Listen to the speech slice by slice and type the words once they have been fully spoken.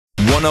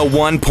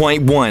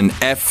101.1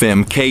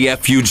 FM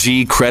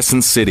KFUG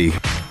Crescent City.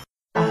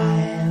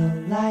 I'll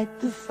light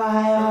the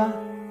fire.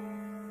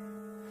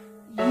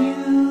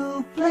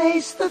 You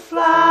place the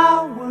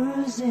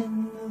flowers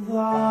in the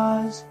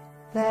vase.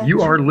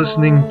 You are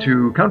listening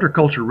to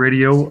Counterculture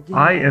Radio.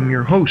 I am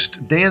your host,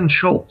 Dan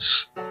Schultz.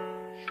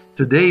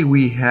 Today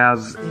we have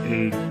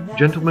a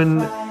gentleman,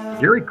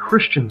 Gary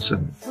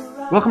Christenson.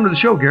 Welcome to the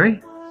show,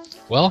 Gary.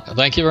 Well,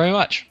 thank you very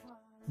much.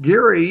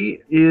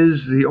 Gary is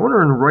the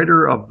owner and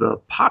writer of the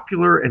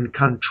popular and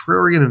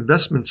contrarian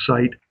investment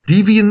site,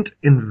 Deviant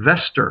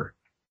Investor.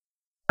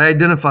 I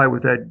identify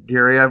with that,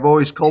 Gary. I've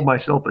always called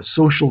myself a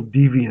social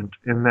deviant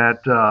in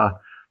that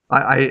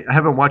I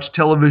haven't watched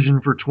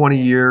television for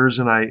 20 years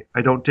and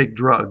I don't take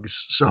drugs.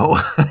 So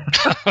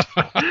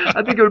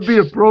I think it would be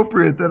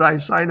appropriate that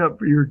I sign up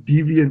for your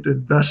Deviant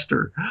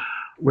Investor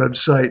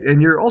website.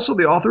 And you're also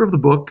the author of the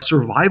book,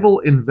 Survival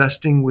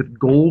Investing with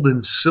Gold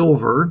and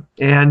Silver.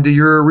 And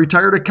you're a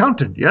retired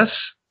accountant, yes?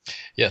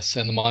 Yes,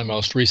 and my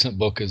most recent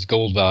book is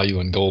Gold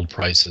Value and Gold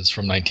Prices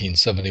from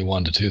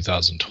 1971 to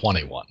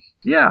 2021.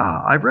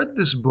 Yeah, I've read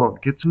this book.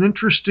 It's an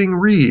interesting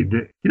read.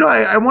 You know,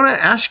 I want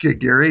to ask you,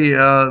 Gary,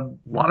 a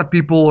lot of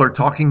people are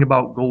talking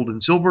about gold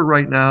and silver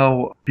right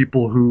now,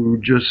 people who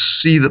just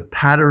see the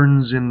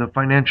patterns in the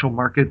financial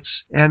markets.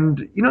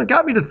 And, you know, it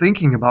got me to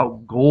thinking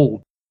about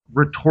gold.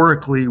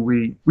 Rhetorically,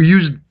 we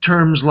use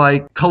terms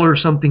like color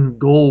something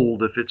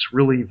gold if it's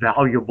really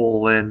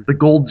valuable and the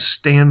gold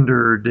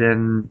standard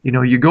and, you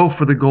know, you go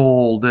for the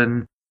gold.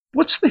 And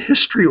what's the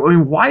history? I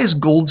mean, why is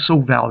gold so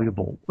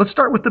valuable? Let's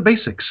start with the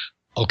basics.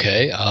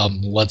 Okay,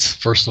 let's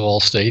first of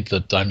all state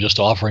that I'm just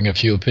offering a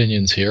few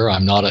opinions here.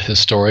 I'm not a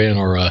historian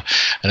or an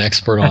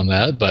expert on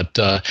that, but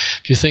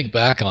if you think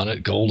back on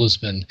it, gold has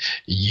been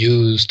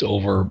used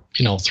over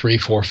 3,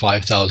 4,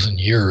 5,000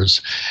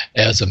 years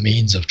as a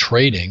means of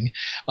trading,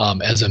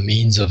 as a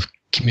means of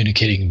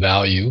communicating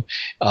value.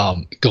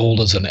 Gold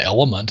as an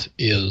element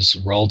is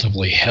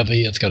relatively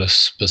heavy. It's got a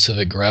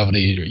specific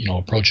gravity,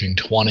 approaching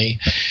 20.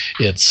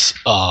 It's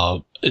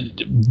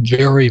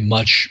very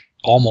much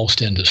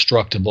almost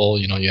indestructible.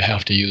 You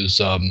have to use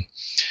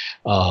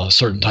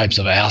certain types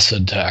of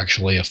acid to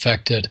actually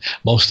affect it.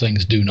 Most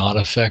things do not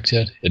affect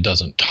it. It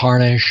doesn't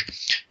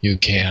tarnish. You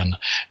can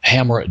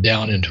hammer it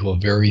down into a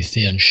very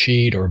thin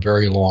sheet or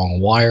very long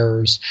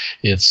wires.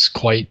 It's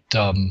quite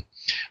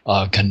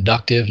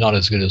conductive, not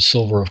as good as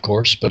silver, of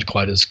course, but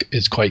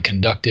it's quite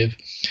conductive.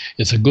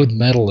 It's a good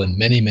metal in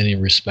many, many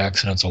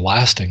respects, and it's a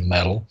lasting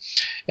metal.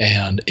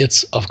 And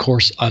it's, of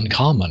course,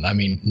 uncommon. I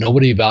mean,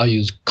 nobody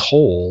values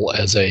coal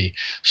as a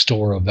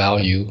store of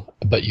value,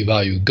 but you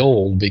value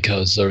gold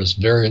because there's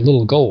very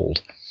little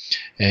gold.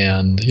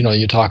 And,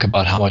 you talk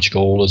about how much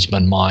gold has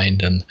been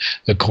mined in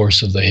the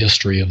course of the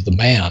history of the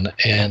man,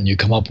 and you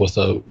come up with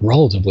a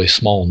relatively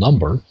small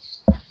number.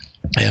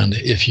 And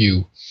if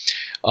you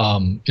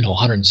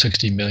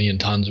 160 million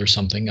tons or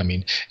something. I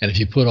mean, and if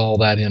you put all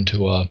that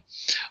into a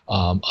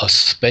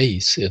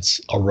space,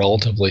 it's a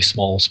relatively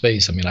small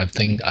space. I mean, I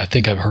think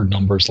I've heard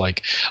numbers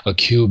like a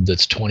cube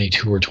that's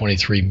 22 or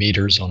 23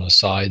 meters on a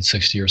side,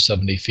 60 or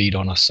 70 feet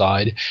on a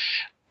side.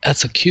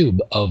 That's a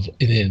cube of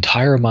the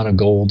entire amount of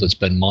gold that's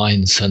been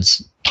mined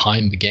since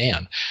time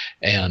began.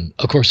 And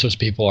of course there's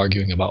people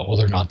arguing about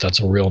whether or not that's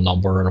a real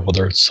number or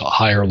whether it's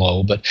high or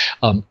low, but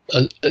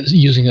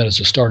using that as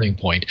a starting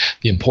point,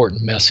 the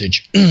important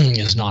message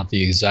is not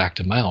the exact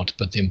amount,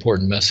 but the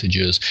important message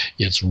is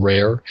it's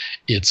rare,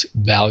 it's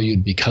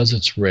valued because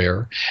it's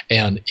rare,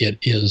 and it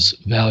is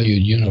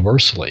valued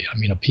universally. I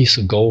mean, a piece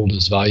of gold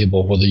is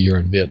valuable whether you're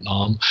in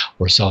Vietnam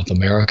or South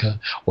America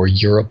or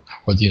Europe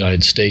or the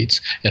United States,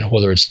 and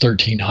whether it's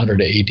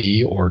 1300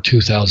 AD or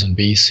 2000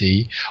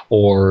 BC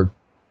or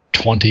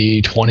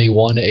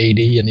 2021 AD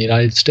in the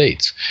United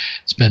States.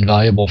 It's been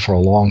valuable for a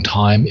long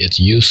time.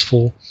 It's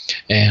useful,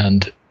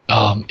 and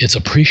it's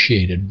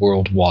appreciated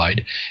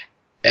worldwide.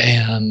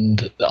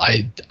 And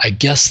I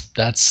guess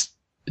that's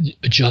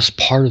just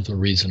part of the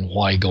reason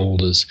why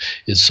gold is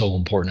so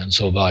important and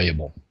so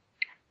valuable.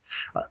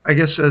 I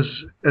guess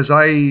as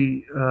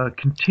I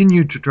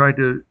continue to try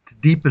to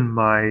deepen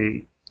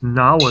my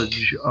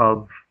knowledge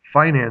of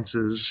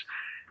finances,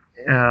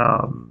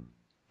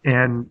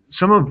 and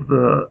some of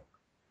the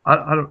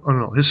I don't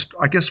know.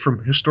 I guess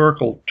from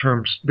historical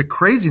terms, the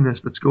craziness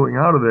that's going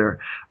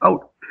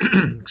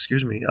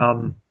excuse me,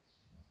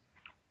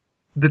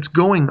 that's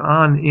going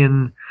on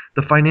in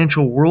the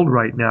financial world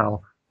right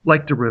now,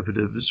 like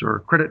derivatives or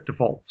credit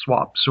default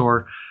swaps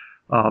or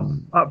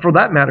for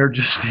that matter,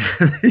 just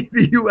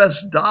the U.S.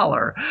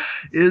 dollar,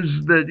 is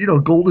that,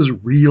 gold is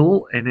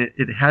real and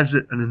it has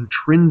an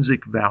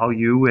intrinsic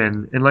value.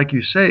 And like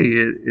you say,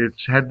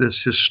 it's had this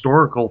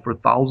historical for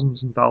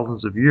thousands and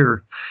thousands of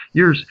years.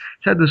 It's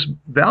had this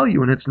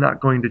value and it's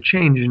not going to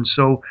change. And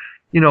so,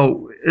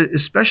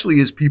 especially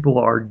as people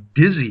are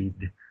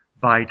dizzied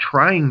by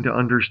trying to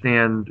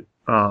understand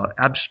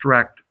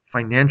abstract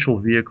financial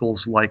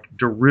vehicles like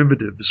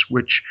derivatives,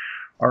 which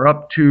are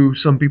up to,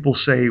 some people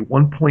say,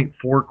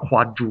 1.4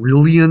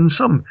 quadrillion,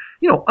 some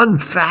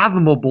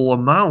unfathomable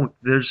amount.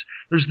 There's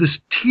this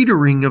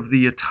teetering of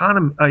the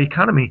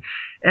economy,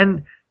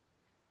 and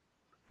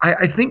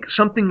I think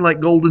something like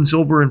gold and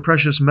silver and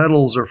precious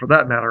metals, or for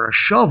that matter, a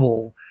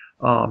shovel,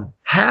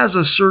 has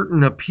a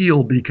certain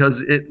appeal because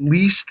at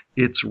least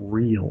it's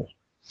real.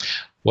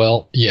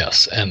 Well,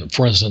 yes. And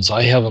for instance,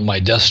 I have in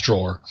my desk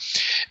drawer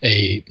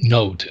a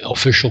note,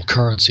 official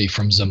currency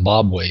from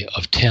Zimbabwe,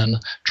 of 10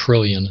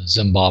 trillion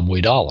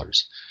Zimbabwe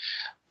dollars.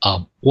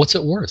 What's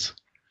it worth?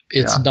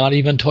 It's not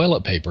even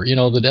toilet paper.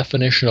 The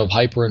definition of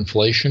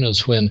hyperinflation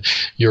is when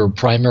your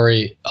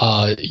primary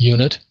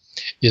unit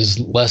is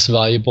less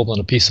valuable than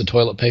a piece of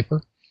toilet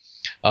paper.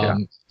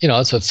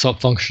 It's a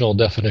functional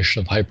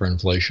definition of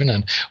hyperinflation.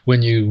 And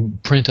when you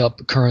print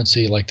up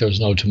currency like there's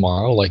no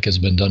tomorrow, like has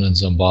been done in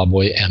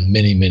Zimbabwe and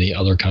many, many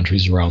other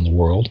countries around the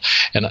world,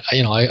 and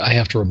I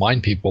have to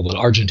remind people that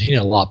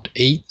Argentina lopped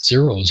 8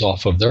 zeros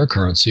off of their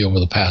currency over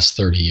the past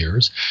 30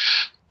 years.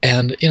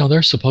 And,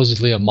 they're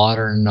supposedly a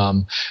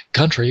modern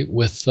country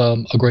with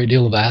a great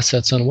deal of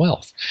assets and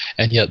wealth.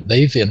 And yet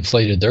they've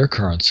inflated their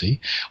currency.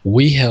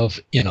 We have,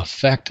 in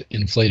effect,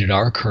 inflated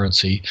our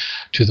currency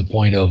to the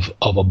point of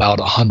about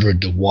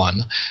 100 to 1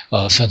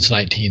 since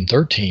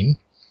 1913.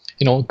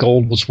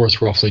 Gold was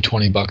worth roughly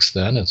 $20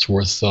 then. It's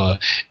worth,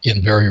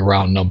 in very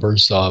round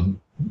numbers,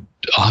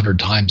 100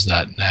 times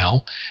that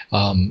now.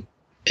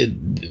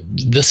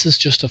 This is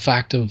just a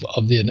fact of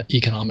the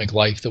economic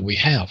life that we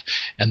have.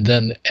 And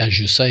then, as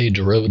you say,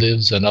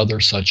 derivatives and other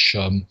such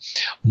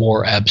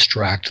more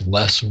abstract,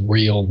 less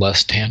real,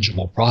 less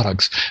tangible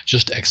products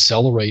just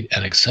accelerate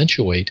and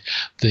accentuate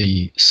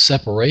the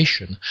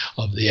separation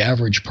of the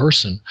average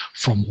person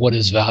from what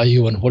is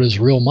value and what is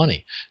real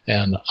money.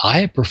 And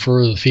I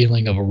prefer the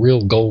feeling of a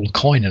real gold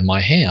coin in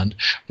my hand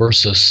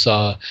versus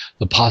the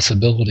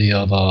possibility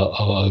of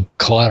a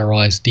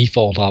collateralized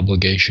default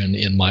obligation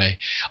in my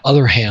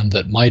other hand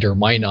that might or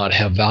might not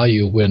have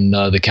value when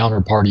the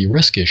counterparty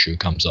risk issue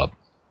comes up.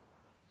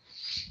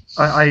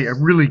 I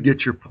really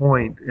get your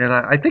point, and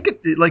I think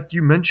it, like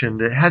you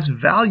mentioned, it has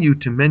value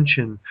to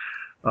mention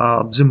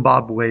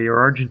Zimbabwe or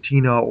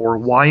Argentina or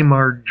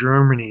Weimar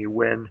Germany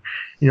when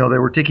they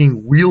were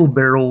taking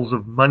wheelbarrows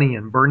of money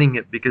and burning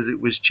it because it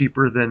was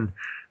cheaper than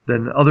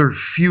other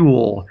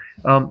fuel,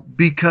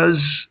 because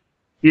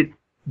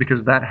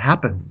that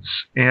happens.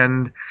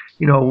 And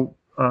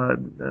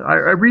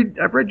I've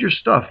read your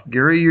stuff,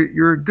 Gary.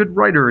 You're a good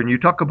writer, and you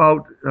talk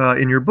about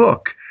in your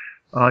book,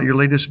 your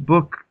latest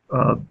book,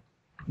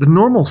 the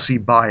normalcy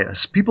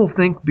bias. People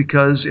think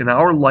because in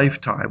our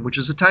lifetime, which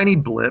is a tiny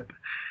blip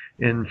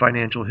in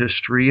financial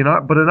history,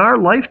 but in our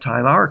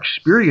lifetime, our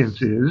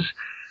experience is,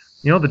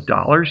 the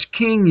dollar's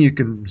king. You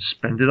can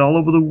spend it all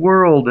over the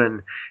world,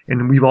 and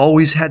we've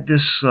always had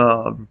this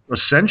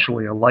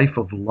essentially a life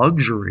of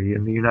luxury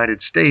in the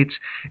United States.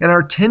 And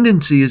our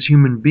tendency as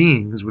human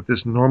beings with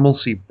this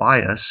normalcy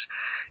bias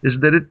is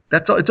that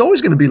it's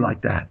always going to be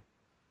like that.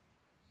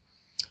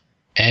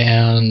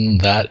 And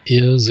that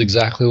is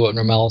exactly what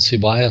normalcy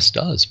bias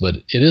does, but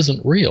it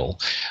isn't real.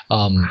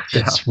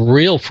 It's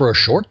real for a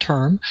short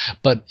term,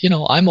 but,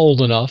 I'm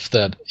old enough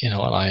that, and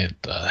I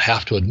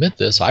have to admit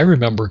this, I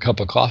remember a cup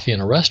of coffee in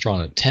a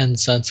restaurant at 10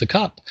 cents a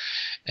cup.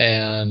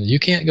 And you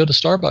can't go to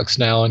Starbucks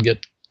now and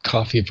get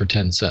coffee for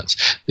 10 cents.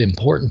 The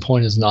important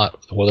point is not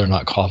whether or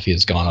not coffee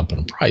has gone up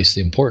in price.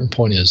 The important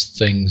point is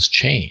things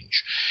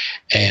change,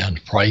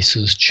 and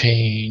prices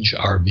change.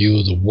 Our view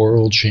of the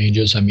world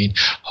changes. I mean,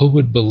 who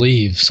would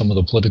believe some of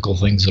the political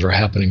things that are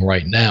happening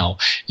right now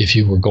if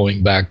you were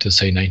going back to,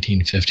 say,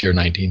 1950 or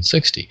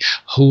 1960?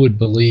 Who would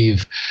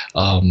believe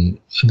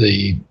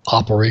the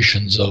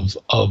operations of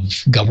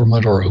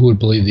government, or who would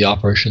believe the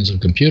operations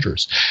of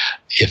computers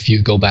if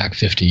you go back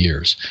 50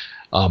 years?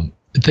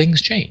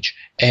 Things change,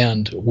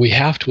 and we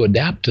have to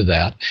adapt to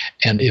that.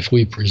 And if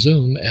we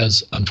presume,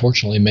 as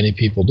unfortunately many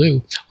people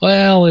do,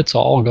 well, it's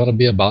all going to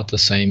be about the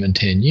same in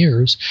 10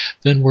 years,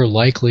 then we're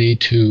likely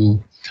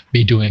to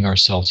be doing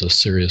ourselves a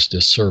serious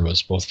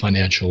disservice, both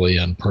financially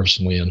and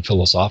personally and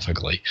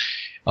philosophically.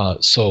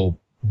 So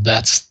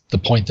that's the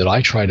point that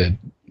I try to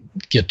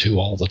get to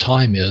all the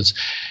time is,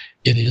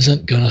 it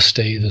isn't going to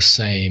stay the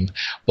same,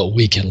 but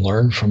we can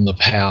learn from the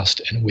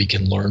past, and we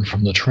can learn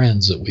from the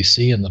trends that we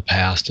see in the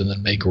past, and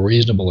then make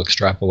reasonable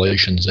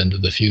extrapolations into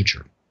the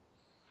future.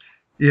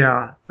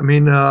 Yeah, I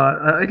mean,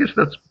 I guess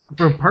that's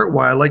for part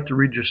why I like to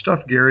read your stuff,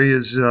 Gary,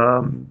 is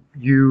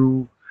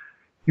you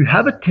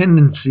have a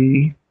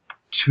tendency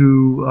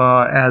to,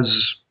 as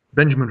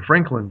Benjamin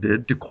Franklin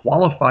did, to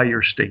qualify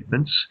your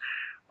statements.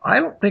 I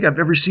don't think I've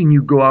ever seen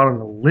you go out on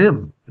a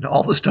limb. And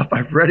all the stuff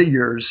I've read of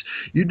yours,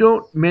 you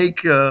don't make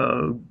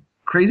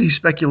crazy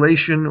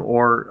speculation,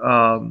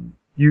 or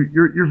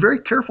you're very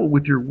careful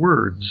with your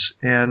words,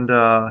 and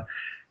I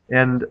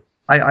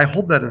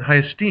hold that in high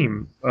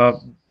esteem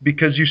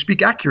because you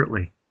speak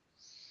accurately.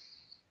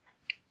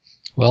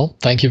 Well,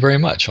 thank you very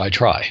much. I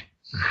try.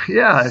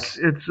 Yeah,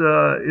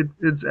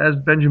 it's as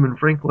Benjamin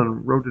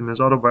Franklin wrote in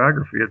his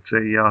autobiography.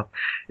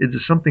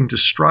 It's something to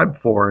strive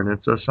for, and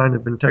it's a sign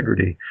of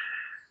integrity.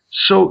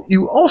 So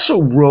you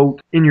also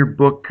wrote in your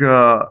book,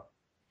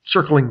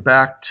 circling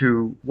back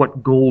to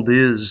what gold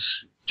is,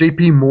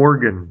 J.P.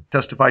 Morgan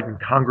testified in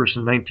Congress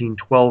in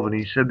 1912, and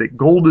he said that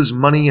gold is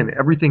money and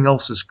everything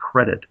else is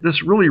credit.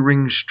 This really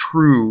rings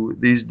true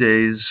these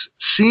days.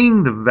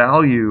 Seeing the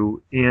value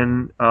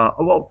in,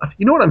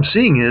 you know what I'm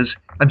seeing is,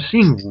 I'm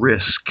seeing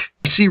risk.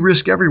 I see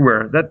risk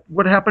everywhere. That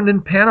what happened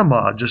in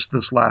Panama just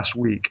this last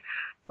week.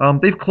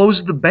 They've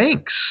closed the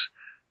banks,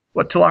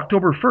 till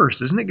October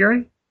 1st, isn't it,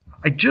 Gary?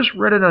 I just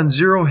read it on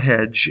Zero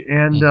Hedge,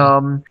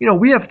 and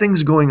we have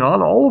things going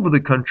on all over the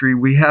country.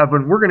 We have,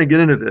 and we're going to get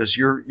into this.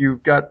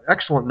 You've got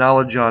excellent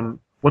knowledge on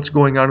what's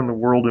going on in the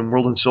world in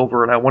World and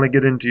Silver, and I want to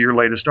get into your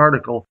latest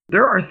article.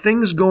 There are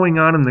things going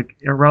on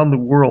around the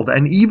world,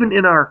 and even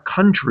in our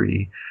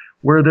country,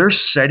 where they're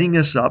setting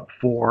us up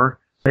for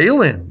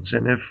bail-ins.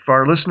 And if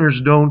our listeners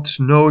don't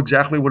know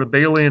exactly what a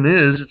bail-in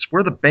is, it's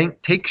where the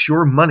bank takes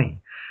your money.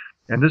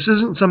 And this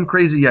isn't some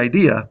crazy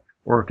idea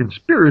or a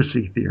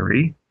conspiracy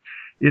theory.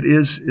 It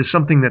is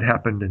something that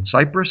happened in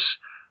Cyprus,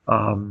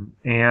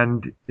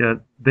 and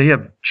they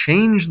have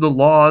changed the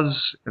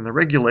laws and the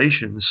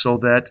regulations so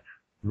that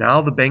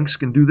now the banks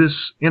can do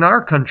this in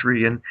our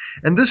country. And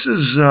this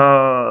is,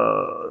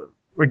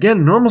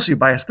 again, normalcy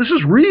bias. This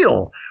is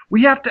real.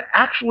 We have to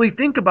actually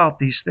think about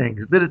these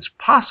things, that it's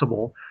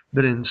possible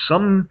that in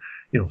some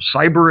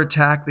cyber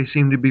attack they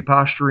seem to be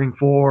posturing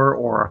for,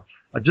 or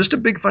just a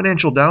big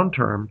financial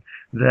downturn,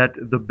 that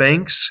the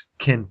banks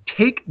can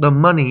take the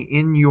money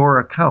in your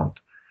account.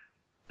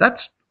 That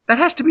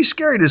has to be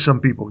scary to some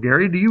people,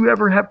 Gary. Do you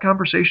ever have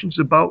conversations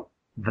about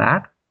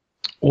that?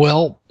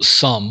 Well,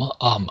 some.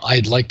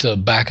 I'd like to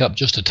back up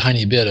just a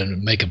tiny bit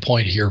and make a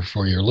point here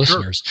for your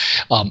listeners.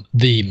 Sure.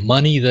 The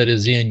money that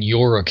is in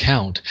your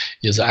account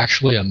is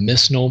actually a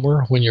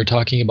misnomer when you're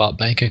talking about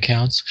bank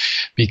accounts,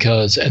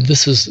 because, and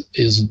this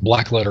is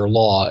black letter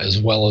law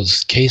as well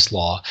as case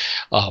law,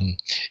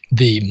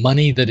 the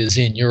money that is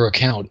in your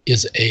account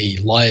is a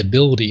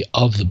liability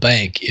of the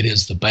bank. It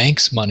is the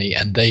bank's money,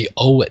 and they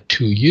owe it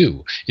to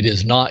you. It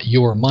is not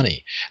your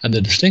money. And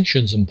the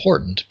distinction is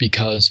important,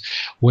 because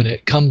when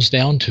it comes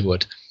down to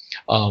it,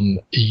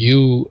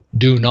 you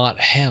do not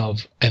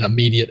have an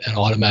immediate and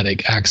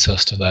automatic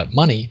access to that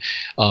money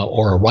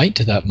or a right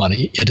to that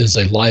money. It is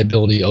a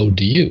liability owed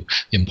to you.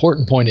 The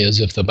important point is,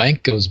 if the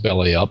bank goes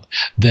belly up,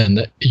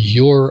 then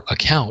your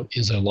account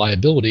is a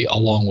liability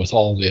along with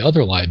all the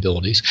other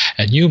liabilities,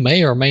 and you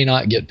may or may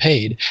not get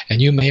paid,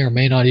 and you may or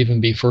may not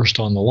even be first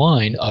on the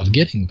line of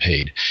getting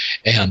paid.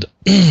 And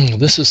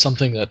this is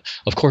something that,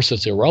 of course,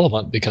 it's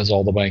irrelevant because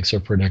all the banks are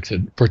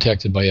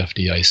protected by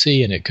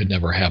FDIC, and it could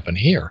never happen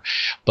here.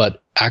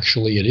 But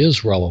actually it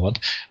is relevant.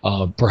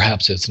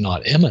 Perhaps it's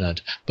not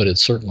imminent, but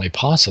it's certainly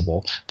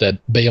possible that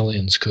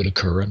bail-ins could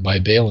occur. And by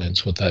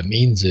bail-ins, what that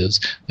means is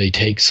they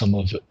take some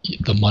of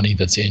the money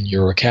that's in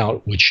your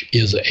account, which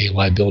is a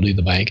liability of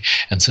the bank,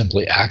 and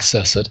simply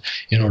access it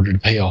in order to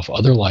pay off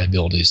other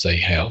liabilities they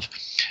have.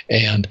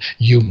 And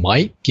you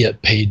might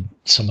get paid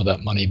some of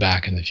that money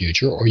back in the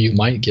future, or you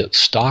might get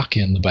stock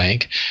in the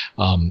bank.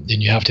 And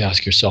you have to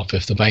ask yourself,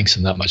 if the bank's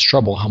in that much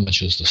trouble, how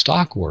much is the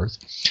stock worth?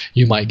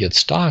 You might get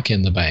stock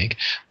in the bank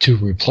to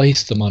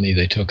replace the money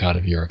they took out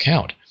of your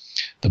account.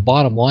 The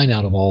bottom line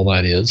out of all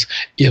that is,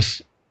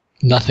 if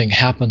nothing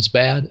happens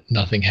bad,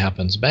 nothing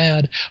happens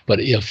bad. But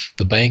if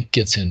the bank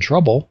gets in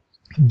trouble,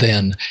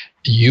 then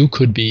you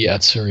could be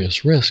at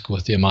serious risk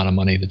with the amount of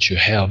money that you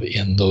have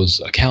in those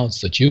accounts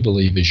that you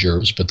believe is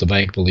yours, but the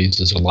bank believes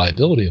is a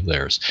liability of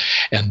theirs.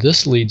 And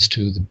this leads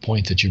to the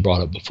point that you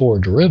brought up before,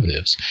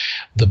 derivatives.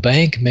 The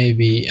bank may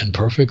be in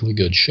perfectly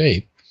good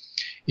shape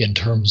in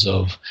terms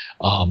of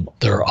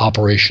their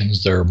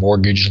operations, their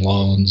mortgage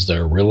loans,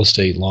 their real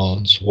estate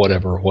loans,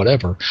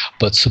 whatever.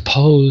 But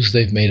suppose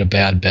they've made a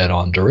bad bet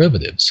on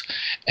derivatives,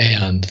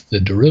 and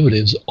the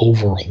derivatives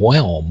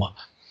overwhelm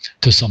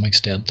to some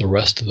extent the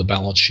rest of the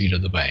balance sheet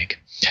of the bank.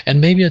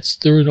 And maybe it's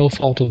through no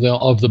fault of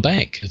the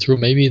bank. Through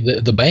maybe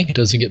the bank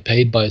doesn't get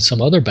paid by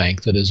some other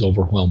bank that is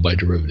overwhelmed by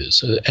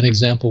derivatives. An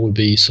example would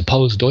be,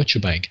 suppose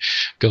Deutsche Bank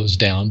goes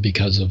down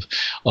because of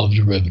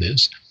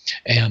derivatives.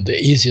 And the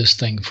easiest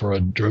thing for a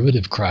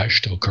derivative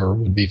crash to occur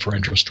would be for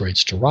interest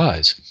rates to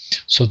rise.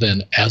 So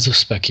then, as a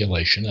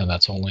speculation, and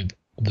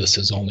this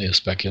is only a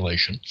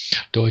speculation,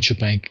 Deutsche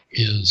Bank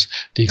is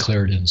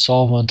declared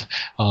insolvent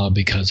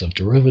because of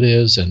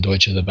derivatives, and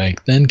Deutsche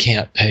Bank then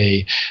can't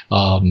pay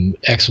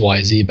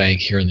XYZ Bank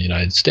here in the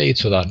United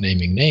States without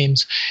naming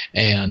names,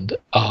 and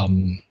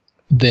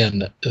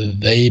then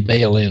they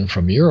bail in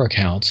from your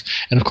accounts.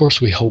 And of course,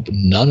 we hope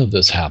none of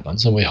this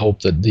happens, and we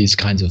hope that these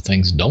kinds of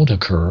things don't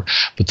occur.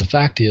 But the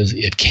fact is,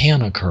 it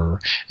can occur,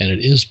 and it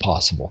is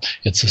possible.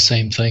 It's the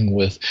same thing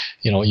with,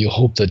 you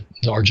hope that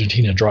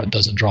Argentina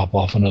doesn't drop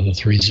off another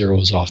 3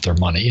 zeros off their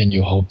money, and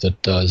you hope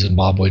that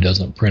Zimbabwe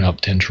doesn't print up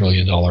 $10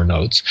 trillion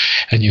notes,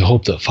 and you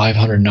hope that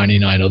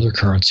 599 other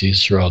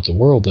currencies throughout the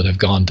world that have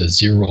gone to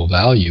zero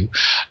value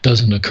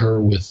doesn't occur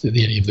with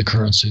any of the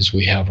currencies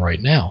we have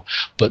right now.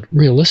 But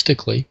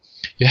realistically,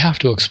 you have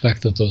to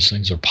expect that those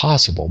things are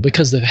possible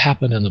because they've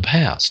happened in the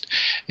past.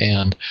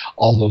 And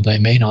although they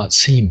may not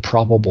seem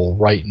probable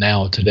right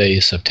now, today,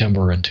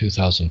 September in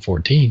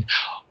 2014,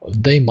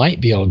 they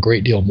might be a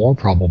great deal more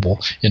probable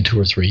in 2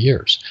 or 3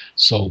 years.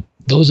 So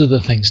those are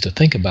the things to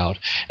think about,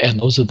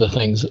 and those are the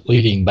things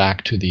leading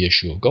back to the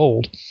issue of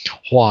gold,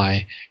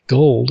 why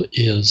gold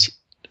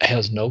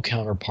has no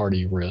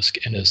counterparty risk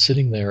and is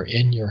sitting there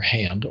in your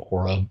hand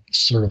or a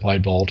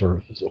certified vault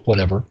or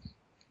whatever.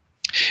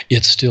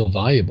 It's still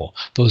valuable.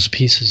 Those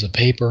pieces of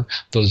paper,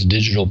 those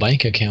digital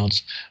bank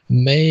accounts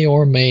may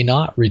or may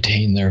not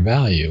retain their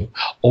value,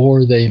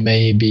 or they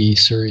may be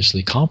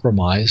seriously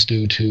compromised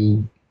due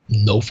to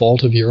no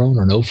fault of your own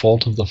or no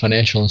fault of the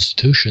financial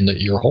institution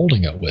that you're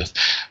holding it with.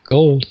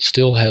 Gold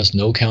still has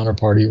no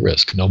counterparty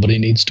risk. Nobody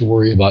needs to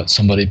worry about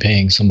somebody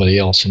paying somebody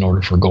else in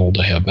order for gold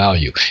to have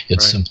value.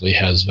 It simply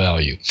has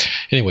value.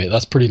 Anyway,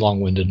 that's pretty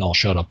long-winded, and I'll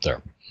shut up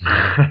there.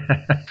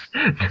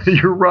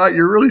 You're right.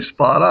 You're really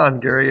spot on,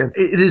 Gary. And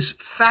it is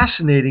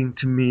fascinating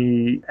to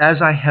me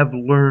as I have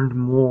learned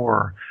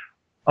more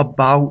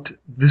about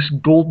this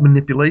gold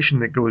manipulation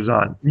that goes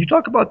on. You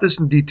talk about this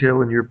in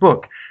detail in your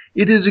book.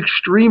 It is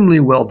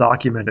extremely well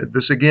documented.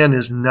 This, again,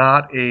 is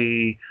not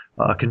a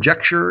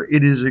conjecture.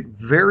 It is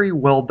very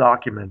well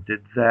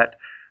documented that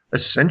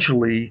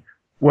essentially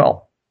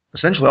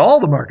all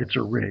the markets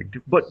are rigged.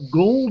 But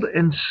gold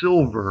and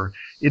silver,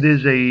 it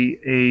is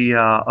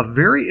a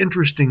very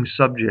interesting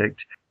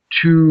subject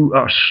to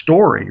a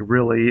story,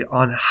 really,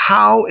 on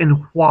how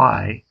and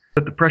why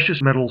that the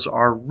precious metals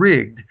are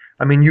rigged.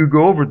 I mean, you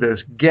go over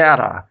this,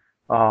 Gatta,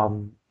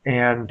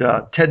 and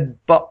Ted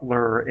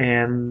Butler,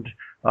 and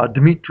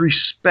Dimitri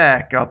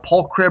Speck,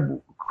 Paul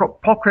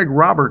Craig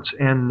Roberts,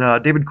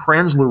 and David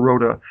Kranzler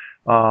wrote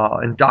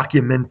and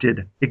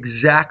documented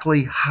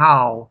exactly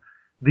how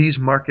these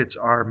markets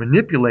are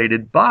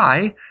manipulated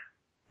by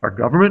our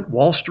government,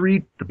 Wall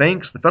Street, the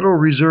banks, the Federal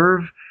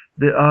Reserve.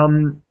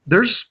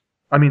 There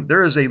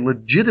is a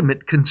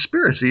legitimate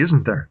conspiracy,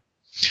 isn't there?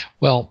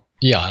 Well,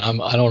 yeah,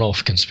 I don't know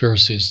if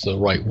conspiracy is the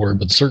right word,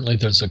 but certainly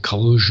there's a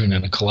collusion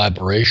and a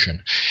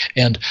collaboration.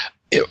 And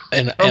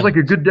sounds like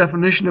a good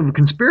definition of a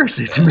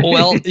conspiracy to me.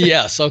 Well,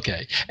 yes,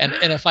 okay. And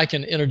if I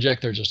can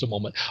interject there just a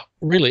moment,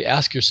 really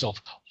ask yourself,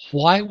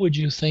 why would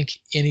you think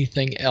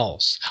anything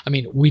else? I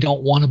mean, we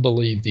don't want to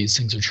believe these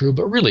things are true,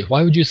 but really,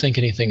 why would you think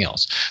anything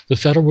else? The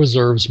Federal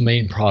Reserve's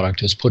main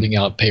product is putting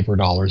out paper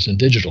dollars and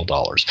digital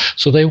dollars.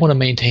 So they want to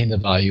maintain the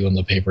value in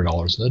the paper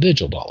dollars and the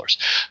digital dollars.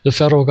 The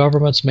federal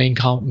government's main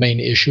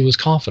issue is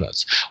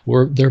confidence.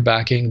 They're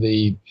backing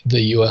the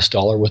U.S.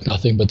 dollar with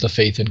nothing but the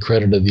faith and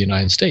credit of the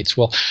United States.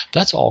 Well,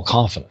 that's all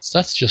confidence.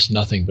 That's just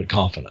nothing but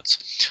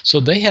confidence. So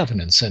they have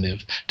an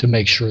incentive to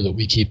make sure that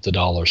we keep the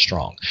dollar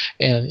strong.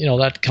 And,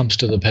 that comes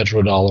to the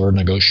petrodollar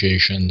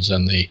negotiations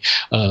and the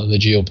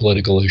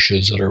geopolitical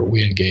issues that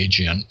we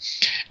engage in.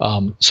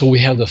 So we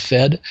have the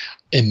Fed,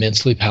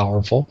 immensely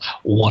powerful,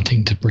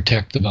 wanting to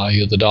protect the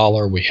value of the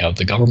dollar. We have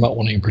the government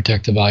wanting to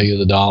protect the value of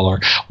the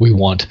dollar. We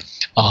want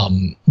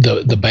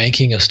the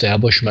banking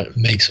establishment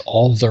makes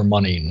all of their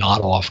money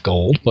not off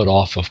gold, but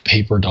off of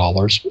paper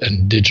dollars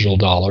and digital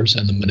dollars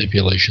and the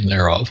manipulation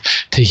thereof,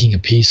 taking a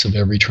piece of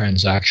every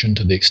transaction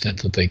to the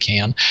extent that they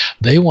can.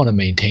 They want to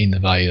maintain the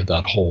value of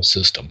that whole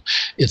system.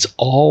 It's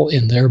all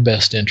in their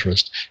best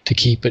interest to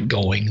keep it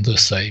going the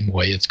same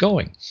way it's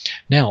going.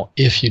 Now,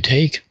 if you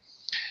take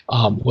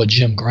what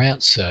Jim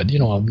Grant said,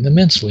 an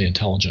immensely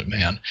intelligent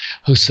man,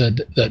 who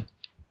said that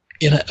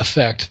in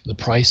effect, the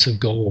price of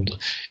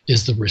gold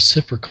is the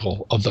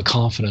reciprocal of the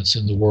confidence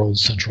in the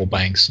world's central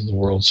banks and the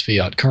world's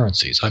fiat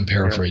currencies. I'm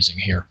paraphrasing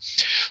here.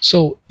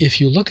 So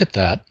if you look at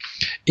that,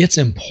 it's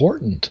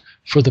important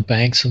for the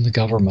banks and the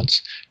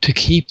governments to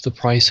keep the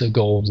price of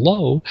gold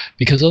low,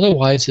 because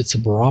otherwise it's a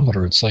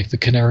barometer. It's like the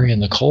canary in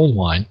the coal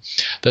mine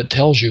that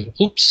tells you,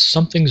 oops,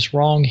 something's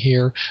wrong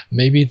here.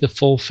 Maybe the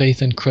full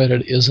faith and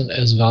credit isn't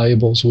as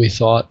valuable as we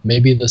thought.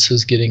 Maybe this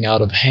is getting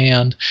out of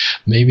hand.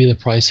 Maybe the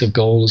price of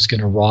gold is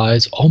going to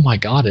rise. Oh my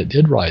God, it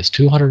did rise.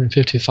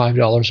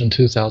 $255 in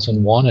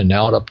 2001 and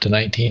now up to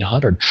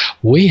 $1,900.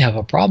 We have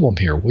a problem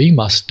here. We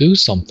must do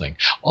something.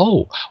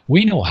 Oh,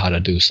 we know how to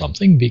do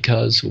something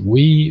because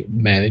we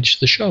manage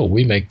the show.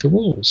 We make the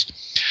rules.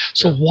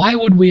 So why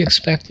would we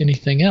expect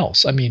anything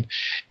else? I mean,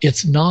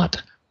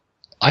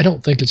 I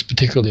don't think it's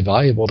particularly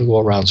valuable to go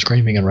around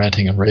screaming and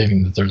ranting and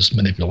raving that there's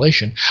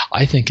manipulation.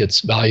 I think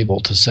it's valuable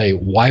to say,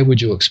 why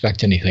would you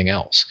expect anything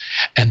else?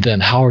 And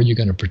then how are you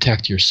going to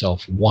protect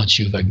yourself once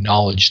you've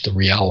acknowledged the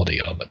reality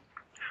of it?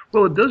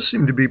 Well, it does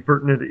seem to be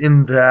pertinent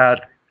in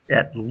that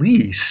at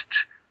least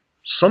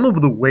some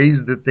of the ways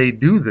that they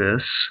do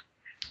this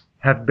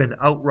have been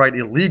outright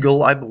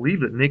illegal. I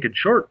believe that naked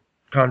short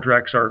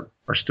contracts are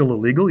still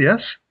illegal,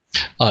 yes?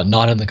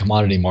 Not in the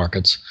commodity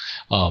markets.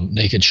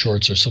 Naked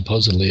shorts are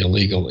supposedly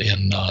illegal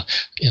in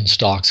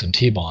stocks and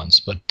T-bonds,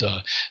 but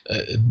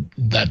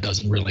that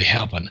doesn't really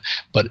happen.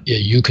 But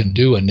you can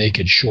do a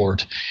naked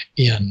short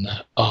in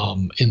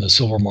the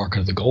silver market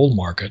or the gold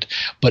market,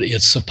 but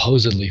it's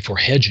supposedly for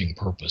hedging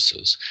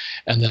purposes.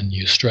 And then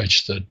you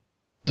stretch the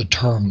the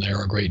term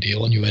there a great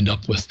deal, and you end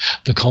up with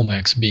the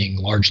COMEX being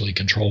largely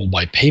controlled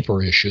by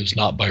paper issues,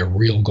 not by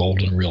real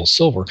gold and real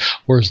silver.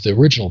 Whereas the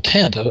original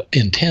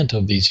intent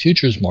of these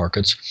futures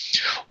markets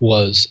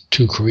was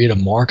to create a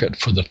market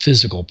for the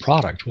physical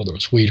product, whether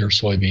it's wheat or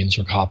soybeans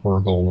or copper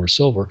or gold or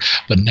silver.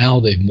 But now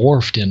they've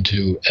morphed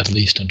into, at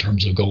least in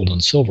terms of gold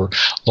and silver,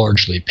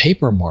 largely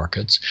paper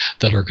markets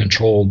that are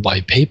controlled by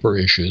paper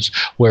issues,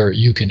 where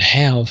you can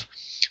have,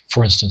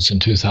 for instance, in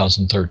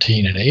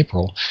 2013 in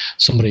April,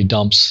 somebody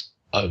dumps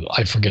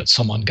I forget,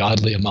 some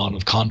ungodly amount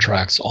of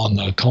contracts on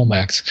the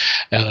COMEX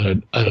at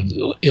an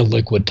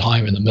illiquid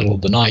time in the middle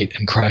of the night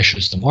and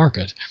crashes the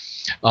market.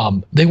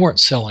 They weren't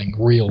selling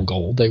real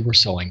gold, they were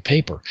selling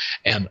paper.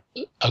 And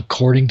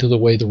according to the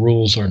way the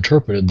rules are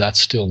interpreted, that's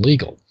still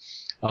legal.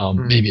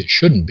 Maybe it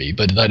shouldn't be,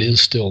 but that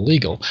is still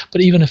legal. But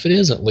even if it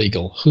isn't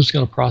legal, who's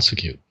going to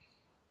prosecute?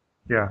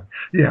 Yeah,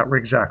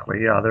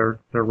 exactly. Yeah, they're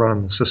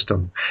running the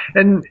system.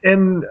 And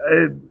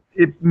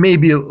it may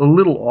be a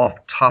little off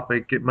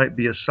topic. It might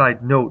be a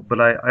side note,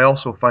 but I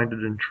also find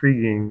it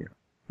intriguing.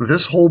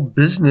 This whole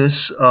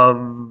business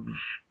of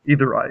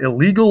either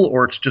illegal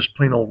or it's just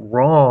plain old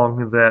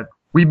wrong that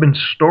we've been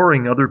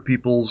storing other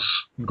people's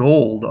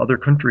gold, other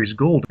countries'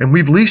 gold, and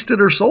we've leased it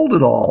or sold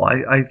it all.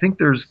 I think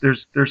there's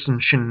some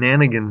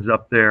shenanigans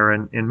up there,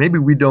 and maybe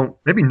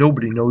maybe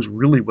nobody knows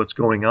really what's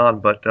going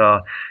on, but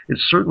it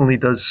certainly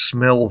does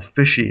smell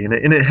fishy, and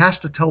it has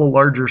to tell a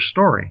larger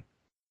story.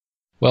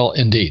 Well,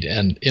 indeed,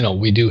 and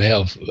we do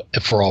have,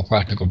 for all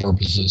practical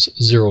purposes,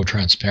 zero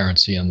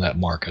transparency in that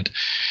market.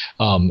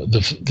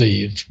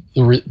 The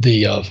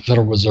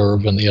Federal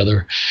Reserve and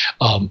the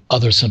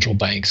other central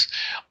banks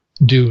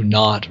do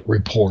not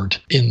report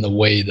in the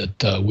way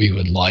that we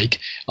would like.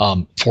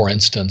 For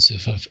instance,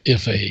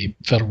 if a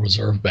Federal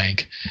Reserve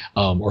Bank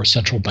or a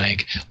central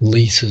bank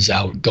leases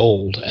out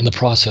gold, and the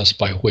process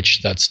by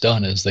which that's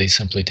done is they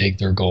simply take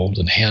their gold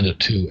and hand it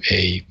to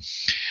a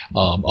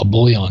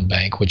bullion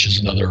bank, which is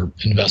another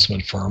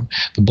investment firm.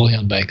 The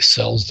bullion bank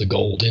sells the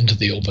gold into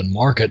the open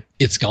market.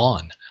 It's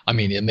gone. I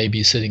mean, it may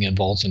be sitting in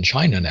vaults in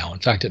China now. In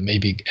fact, it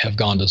may have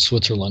gone to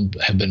Switzerland,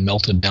 have been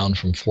melted down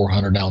from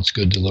 400-ounce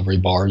good delivery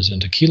bars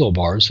into kilo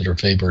bars that are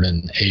favored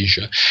in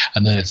Asia,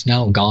 and then it's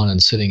now gone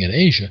and sitting in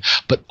Asia.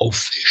 But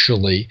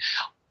officially,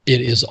 it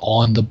is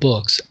on the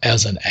books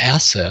as an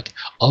asset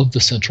of the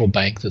central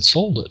bank that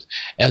sold it,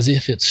 as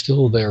if it's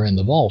still there in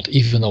the vault,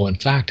 even though in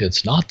fact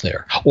it's not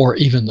there, or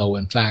even though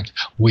in fact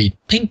we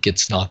think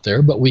it's not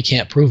there, but we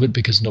can't prove it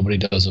because nobody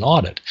does an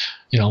audit.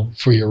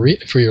 For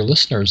your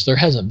listeners, there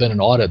hasn't been an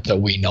audit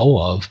that we know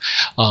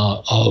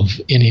of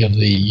any of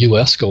the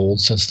U.S. gold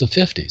since the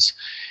 50s,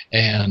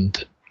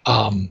 and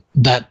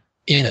that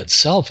in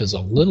itself is a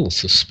little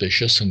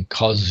suspicious and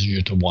causes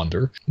you to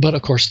wonder. But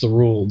of course,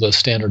 the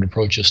standard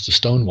approach is to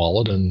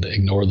stonewall it and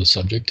ignore the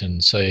subject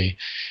and say,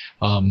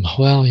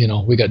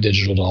 we got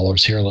digital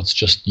dollars here, let's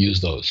just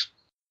use those.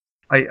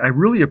 I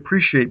really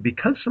appreciate,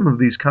 because some of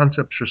these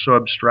concepts are so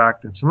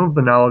abstract and some of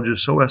the knowledge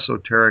is so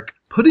esoteric,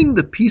 putting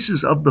the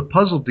pieces of the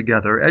puzzle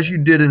together, as you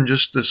did in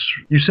just this.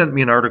 You sent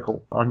me an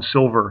article on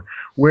silver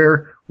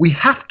where we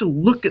have to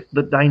look at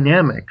the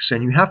dynamics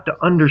and you have to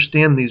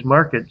understand these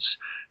markets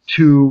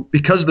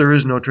because there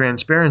is no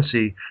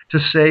transparency, to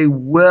say,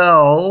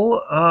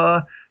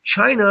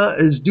 China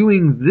is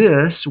doing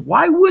this.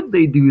 Why would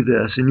they do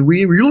this? And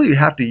we really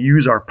have to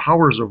use our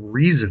powers of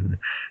reason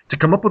to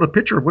come up with a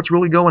picture of what's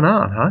really going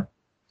on, huh?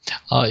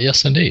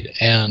 Yes, indeed.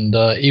 And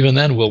even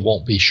then, we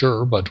won't be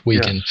sure, but we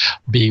can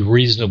be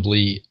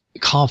reasonably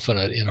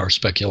confident in our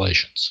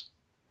speculations.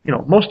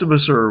 Most of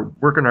us are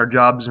working our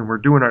jobs and we're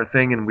doing our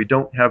thing, and we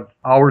don't have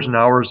hours and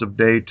hours of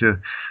day to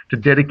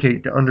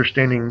dedicate to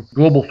understanding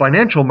global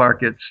financial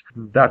markets.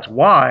 That's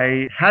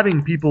why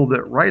having people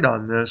that write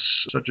on this,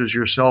 such as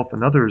yourself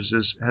and others,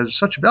 has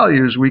such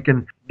value, as we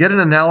can get an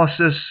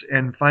analysis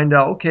and find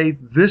out, okay,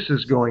 this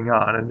is going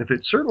on. And if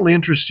it certainly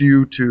interests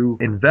you to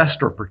invest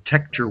or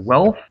protect your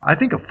wealth, I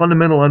think a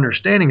fundamental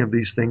understanding of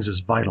these things is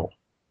vital.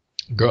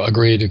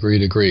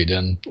 Agreed.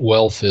 And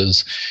wealth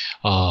is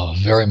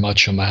very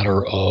much a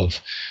matter of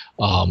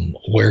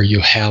where you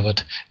have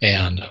it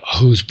and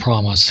whose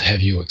promise have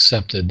you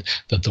accepted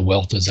that the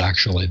wealth is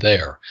actually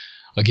there.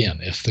 Again,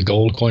 if the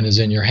gold coin is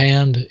in your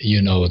hand,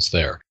 you know it's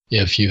there.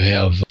 If you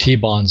have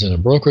T-bonds in a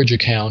brokerage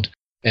account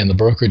and the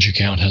brokerage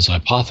account has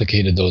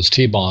hypothecated those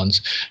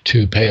T-bonds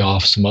to pay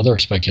off some other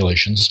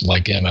speculations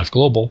like MF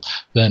Global,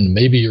 then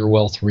maybe your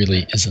wealth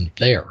really isn't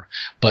there.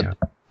 But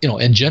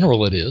in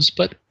general it is,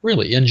 but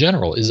really, in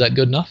general, is that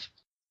good enough?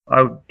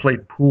 I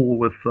played pool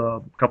with a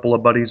couple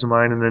of buddies of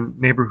mine in the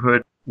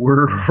neighborhood.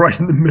 We're right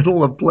in the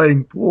middle of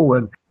playing pool,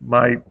 and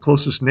my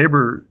closest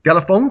neighbor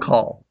got a phone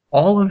call.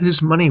 All of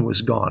his money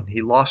was gone.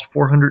 He lost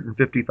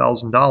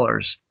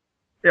 $450,000.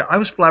 I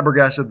was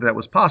flabbergasted that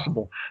was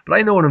possible, but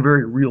I know in a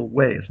very real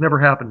way. It's never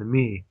happened to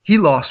me. He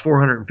lost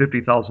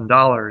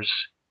 $450,000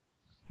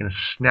 in a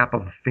snap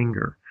of a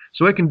finger.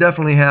 So it can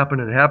definitely happen.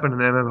 It happened in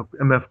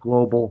MF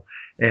Global.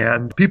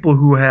 And people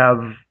who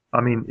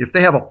if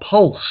they have a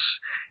pulse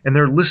and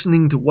they're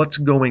listening to what's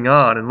going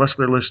on, unless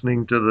they're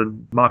listening to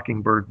the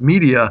Mockingbird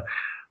media,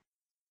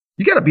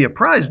 you got to be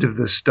apprised of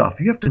this stuff.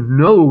 You have to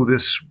know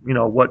this,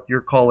 what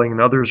you're calling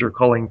and others are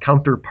calling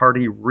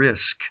counterparty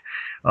risk,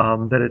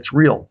 that it's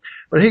real.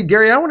 But hey,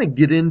 Gary, I want to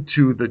get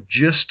into the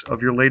gist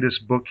of your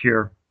latest book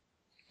here.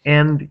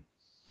 And,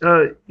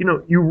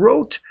 you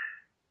wrote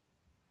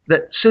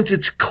that since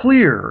it's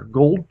clear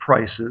gold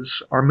prices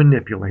are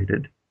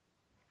manipulated,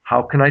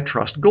 how can I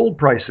trust gold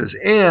prices?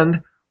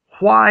 And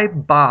why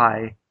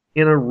buy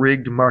in a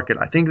rigged market?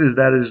 I think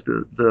that is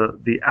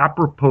the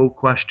apropos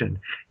question.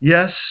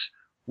 Yes,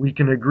 we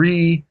can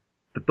agree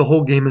that the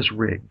whole game is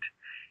rigged.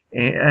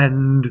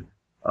 And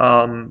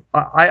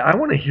I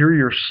want to hear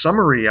your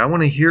summary. I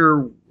want to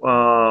hear,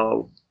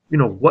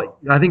 what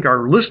I think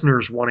our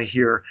listeners want to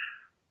hear.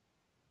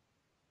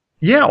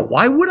 Yeah,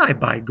 why would I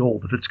buy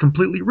gold if it's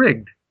completely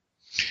rigged?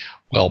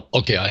 Well,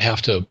 okay, I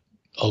have to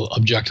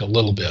object a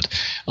little bit.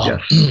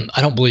 Yes.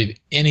 I don't believe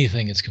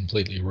anything is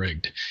completely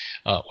rigged.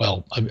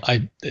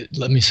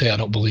 Let me say I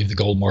don't believe the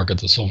gold market,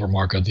 the silver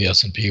market, the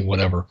S&P,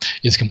 whatever,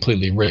 is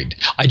completely rigged.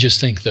 I just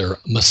think they're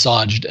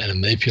massaged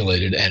and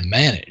manipulated and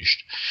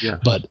managed. Yeah.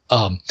 But,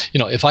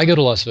 if I go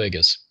to Las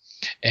Vegas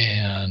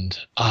and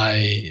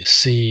I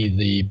see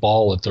the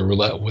ball at the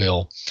roulette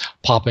wheel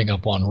popping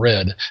up on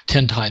red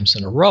 10 times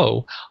in a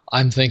row,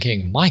 I'm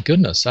thinking, my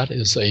goodness, that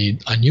is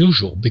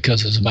unusual,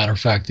 because as a matter of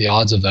fact, the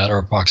odds of that are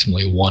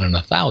approximately 1 in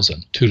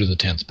 1,000, 2 to the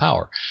 10th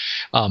power.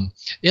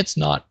 It's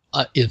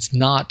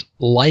not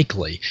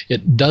likely.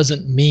 It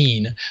doesn't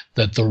mean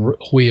that the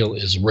wheel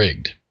is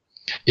rigged.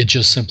 It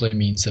just simply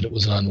means that it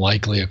was an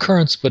unlikely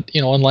occurrence, but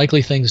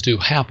unlikely things do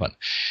happen.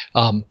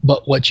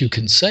 But what you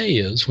can say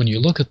is, when you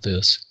look at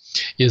this,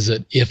 is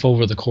that if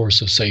over the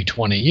course of, say,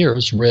 20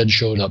 years, red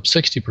showed up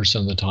 60%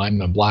 of the time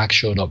and black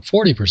showed up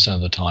 40% of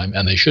the time,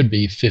 and they should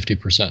be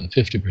 50% and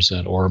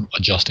 50%, or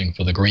adjusting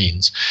for the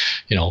greens,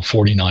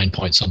 49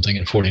 point something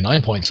and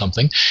 49 point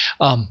something,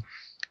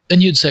 then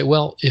you'd say,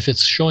 well, if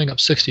it's showing up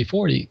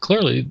 60-40,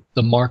 clearly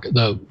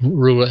the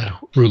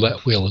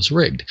roulette wheel is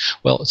rigged.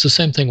 Well, it's the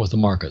same thing with the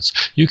markets.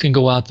 You can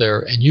go out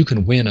there and you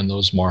can win in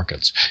those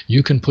markets.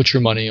 You can put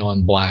your money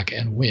on black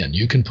and win.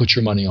 You can put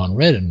your money on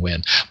red and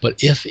win.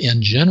 But if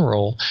in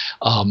general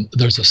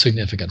there's a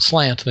significant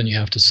slant, then you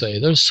have to say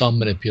there's some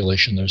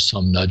manipulation, there's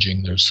some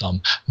nudging, there's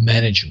some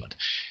management.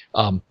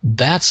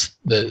 That's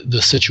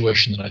the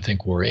situation that I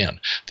think we're in.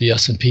 The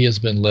S&P has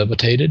been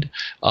levitated.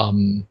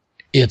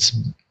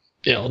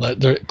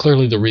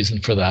 Clearly the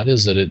reason for that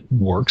is that it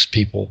works.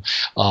 People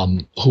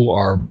who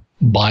are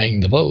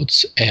buying the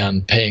votes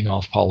and paying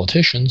off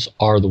politicians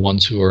are the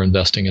ones who are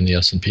investing in the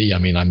S&P. I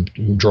mean, I'm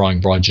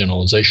drawing broad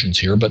generalizations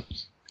here, but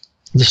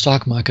the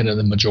stock market in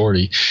the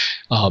majority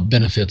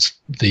benefits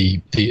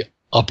the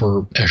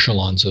upper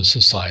echelons of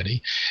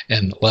society,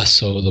 and less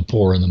so the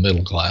poor and the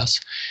middle class.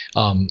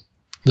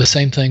 The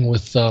same thing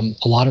with a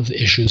lot of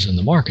the issues in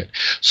the market.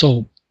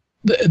 So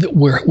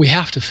we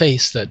have to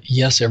face that,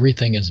 yes,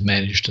 everything is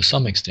managed to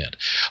some extent,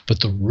 but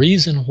the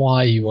reason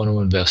why you want to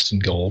invest in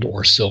gold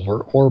or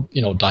silver or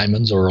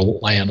diamonds or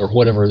land or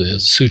whatever it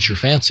is suits your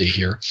fancy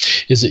here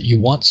is that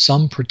you want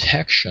some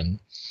protection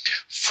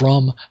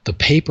from the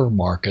paper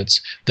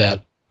markets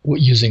that,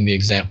 using the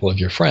example of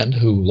your friend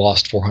who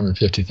lost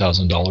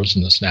 $450,000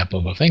 in the snap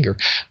of a finger,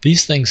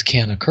 these things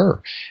can occur.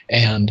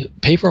 And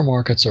paper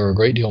markets are a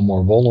great deal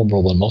more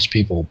vulnerable than most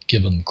people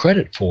give them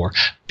credit for,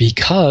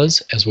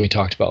 because, as we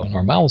talked about with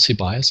normalcy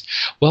bias,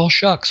 well,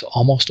 shucks,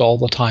 almost all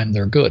the time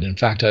they're good. In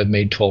fact, I've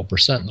made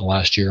 12% in the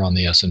last year on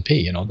the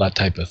S&P, that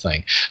type of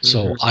thing. Mm-hmm.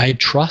 So I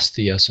trust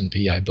the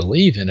S&P. I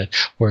believe in it.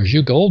 Whereas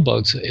you gold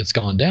bugs, it's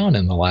gone down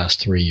in the last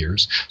 3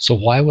 years. So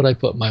why would I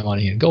put my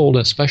money in gold,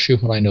 especially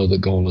when I know that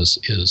gold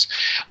is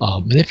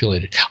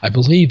manipulated? I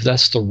believe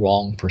that's the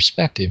wrong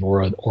perspective,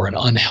 or an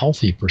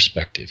unhealthy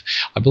perspective.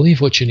 I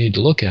believe what you need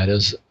to look at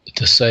is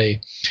to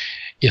say,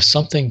 if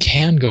something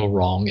can go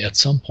wrong, at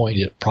some point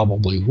it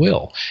probably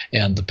will.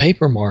 And the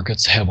paper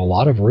markets have a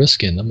lot of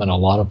risk in them and a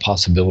lot of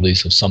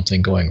possibilities of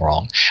something going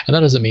wrong. And that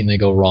doesn't mean they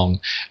go wrong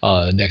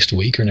next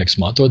week or next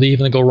month, or they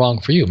even go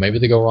wrong for you. Maybe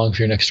they go wrong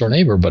for your next door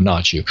neighbor, but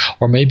not you.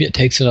 Or maybe it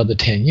takes another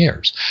 10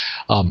 years.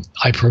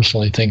 I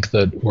personally think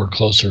that we're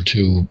closer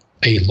to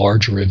a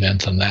larger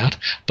event than that,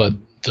 but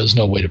there's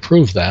no way to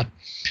prove that.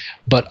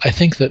 But I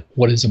think that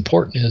what is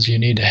important is you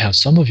need to have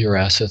some of your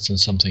assets in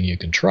something you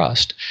can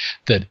trust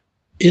that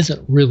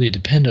isn't really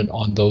dependent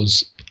on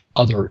those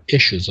other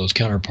issues, those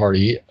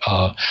counterparty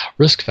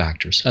risk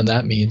factors. And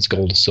that means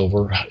gold,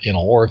 silver,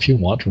 or if you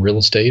want, real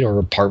estate or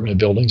apartment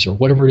buildings or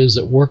whatever it is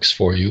that works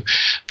for you,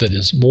 that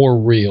is more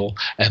real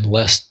and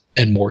less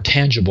and more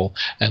tangible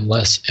and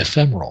less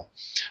ephemeral.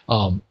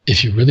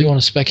 If you really want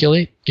to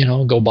speculate,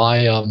 go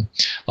buy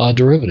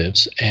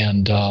derivatives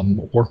and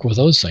work with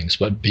those things,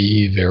 but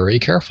be very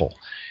careful.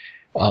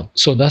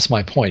 So that's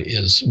my point,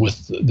 is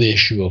with the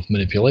issue of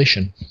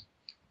manipulation.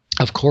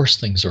 Of course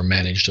things are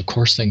managed, of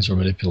course things are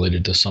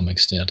manipulated to some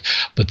extent,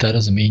 but that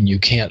doesn't mean you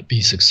can't be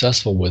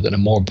successful with it.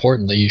 And more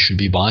importantly, you should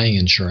be buying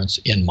insurance,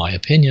 in my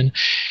opinion.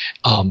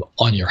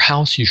 On your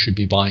house, you should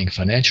be buying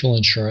financial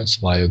insurance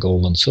via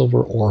gold and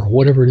silver or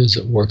whatever it is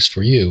that works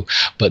for you,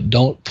 but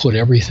don't put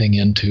everything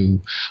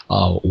into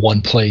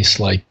one place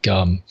like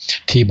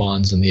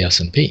T-bonds and the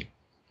S&P.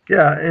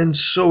 Yeah, and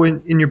so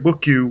in your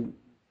book, you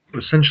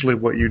essentially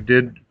what you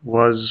did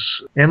was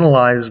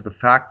analyze the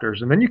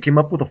factors, and then you came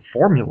up with a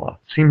formula.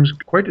 Seems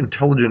quite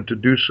intelligent to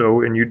do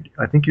so, and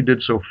I think you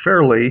did so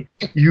fairly.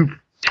 You've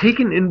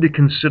taken into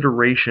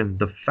consideration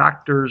the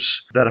factors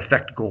that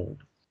affect gold.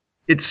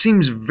 It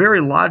seems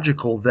very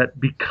logical that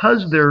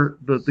because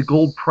the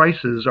gold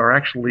prices are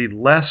actually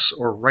less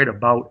or right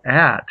about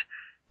at,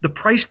 the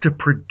price to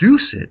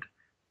produce it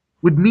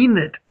would mean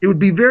that it would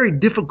be very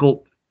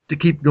difficult to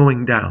keep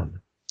going down.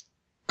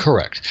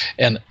 Correct.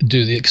 And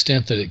to the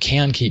extent that it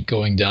can keep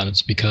going down,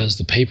 it's because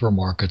the paper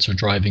markets are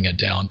driving it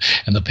down,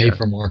 and the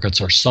paper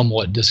markets are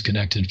somewhat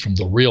disconnected from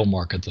the real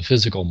market, the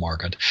physical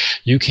market.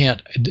 You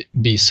can't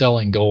be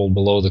selling gold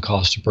below the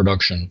cost of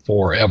production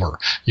forever.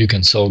 You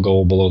can sell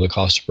gold below the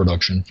cost of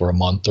production for a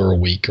month or a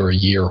week or a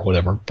year or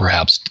whatever,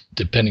 perhaps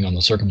depending on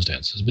the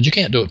circumstances, but you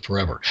can't do it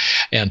forever.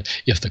 And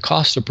if the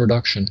cost of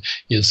production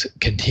is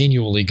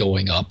continually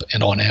going up,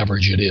 and on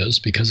average it is,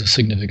 because a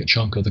significant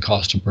chunk of the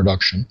cost of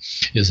production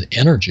is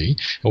energy,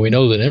 and we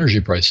know that energy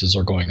prices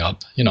are going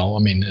up.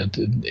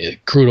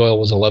 Crude oil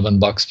was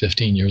 $11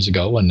 15 years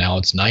ago, and now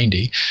it's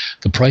 90.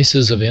 The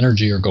prices of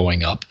energy are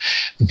going up.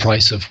 The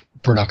price of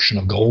production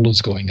of gold is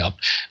going up.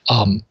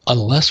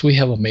 Unless we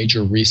have a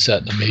major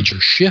reset and a major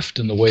shift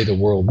in the way the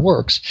world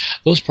works,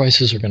 those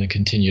prices are going to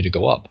continue to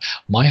go up.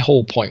 My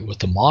whole point with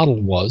the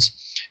model was,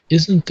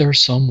 isn't there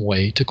some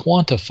way to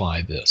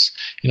quantify this?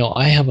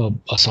 I have a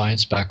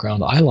science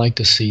background. I like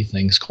to see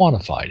things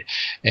quantified.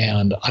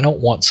 And I don't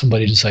want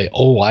somebody to say,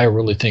 oh, I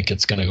really think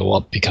it's going to go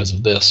up because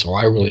of this, or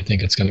I really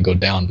think it's going to go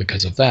down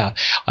because of that.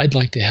 I'd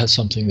like to have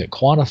something that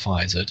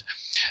quantifies it,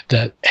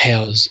 that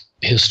has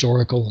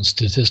historical and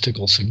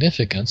statistical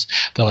significance,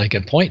 that I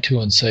can point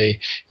to and say,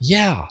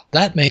 yeah,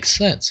 that makes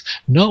sense.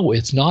 No,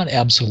 it's not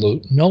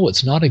absolute. No,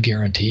 it's not a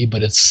guarantee,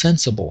 but it's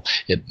sensible.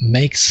 It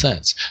makes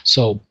sense.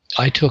 So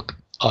I took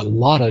a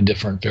lot of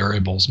different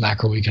variables,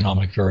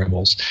 macroeconomic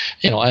variables,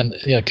 and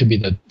it could be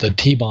the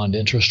T-bond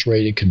interest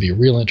rate, it could be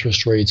real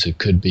interest rates, it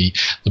could be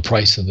the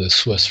price of the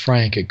Swiss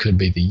franc, it could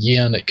be the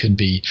yen, it could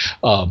be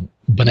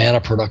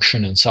banana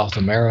production in South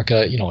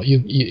America,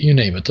 you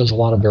name it. There's a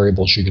lot of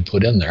variables you could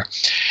put in there.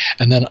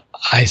 And then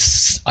I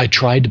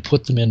tried to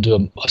put them into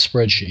a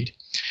spreadsheet,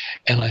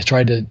 and I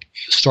tried to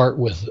start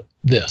with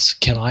this.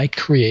 Can I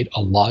create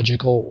a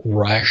logical,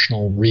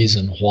 rational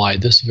reason why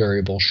this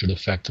variable should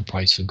affect the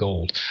price of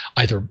gold,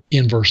 either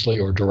inversely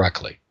or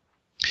directly?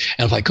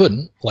 And if I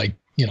couldn't, like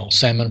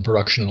salmon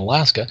production in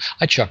Alaska,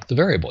 I chucked the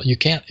variable.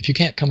 If you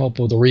can't come up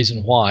with a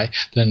reason why,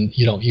 then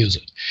you don't use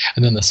it.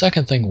 And then the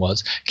second thing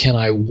was, can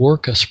I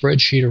work a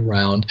spreadsheet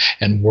around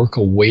and work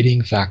a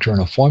weighting factor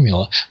and a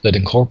formula that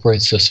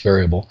incorporates this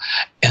variable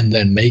and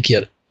then make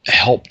it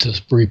help to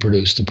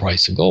reproduce the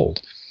price of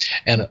gold?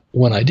 And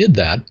when I did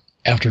that,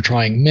 after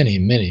trying many,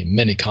 many,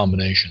 many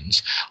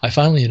combinations, I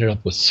finally ended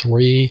up with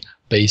 3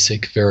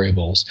 basic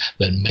variables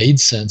that made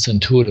sense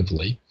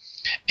intuitively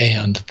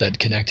and that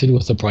connected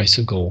with the price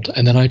of gold.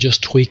 And then I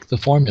just tweaked the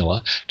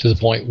formula to the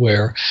point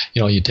where,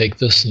 you take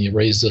this and you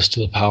raise this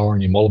to the power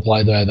and you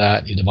multiply by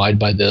that, you divide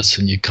by this,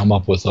 and you come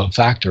up with a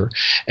factor,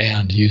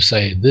 and you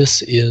say,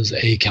 this is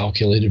a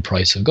calculated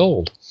price of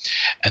gold.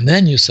 And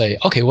then you say,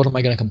 okay, what am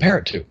I going to compare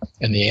it to?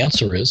 And the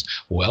answer is,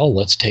 well,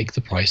 let's take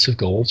the price of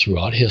gold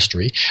throughout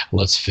history.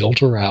 Let's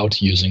filter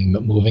out, using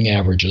moving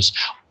averages,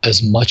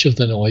 as much of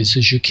the noise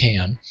as you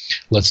can.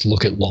 Let's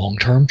look at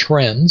long-term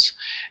trends,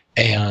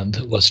 and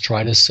let's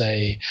try to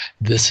say,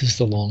 this is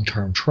the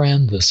long-term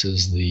trend, this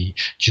is the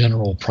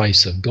general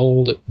price of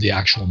gold. The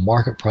actual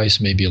market price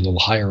may be a little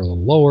higher or a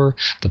little lower,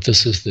 but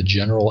this is the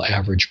general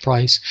average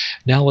price.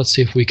 Now let's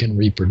see if we can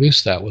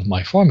reproduce that with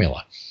my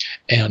formula.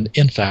 And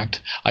in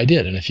fact, I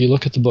did. And if you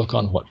look at the book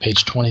on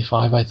page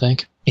 25, I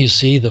think, you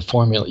see the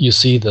formula, you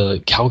see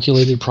the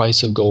calculated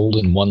price of gold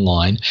in one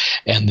line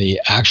and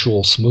the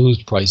actual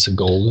smooth price of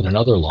gold in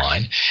another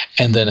line.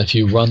 And then if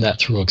you run that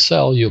through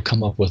Excel, you'll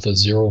come up with a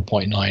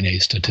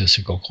 0.98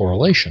 statistical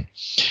correlation.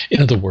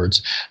 In other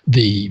words,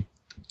 the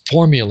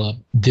formula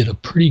did a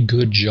pretty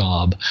good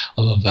job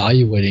of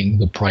evaluating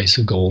the price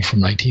of gold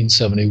from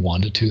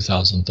 1971 to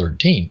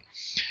 2013.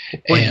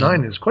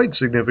 0.9 is quite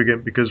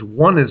significant because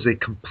 1 is a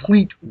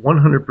complete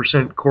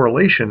 100%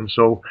 correlation.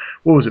 So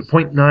what was it,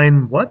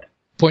 0.9 what?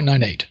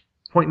 0.98.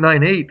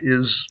 0.98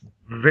 is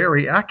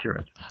very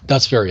accurate.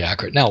 That's very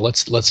accurate. Now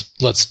let's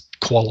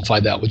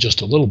qualify that with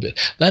just a little bit.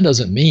 That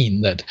doesn't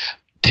mean that,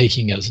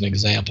 taking as an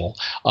example,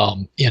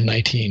 in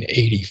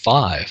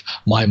 1985,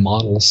 my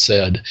model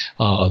said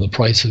the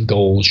price of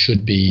gold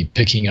should be,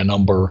 picking a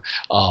number,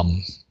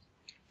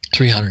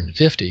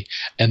 350,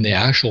 and the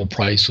actual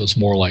price was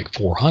more like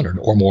 400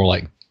 or more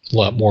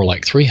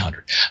like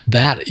 300.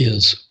 That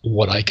is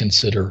what I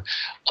consider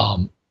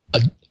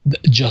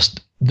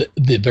just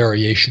the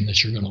variation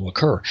that you're going to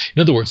occur.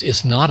 In other words,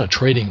 it's not a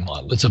trading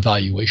model, it's a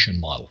valuation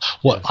model.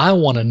 What I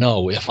want to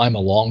know, if I'm a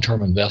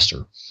long-term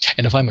investor,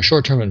 and if I'm a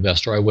short-term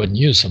investor, I wouldn't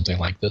use something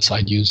like this.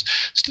 I'd use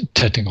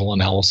technical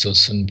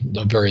analysis and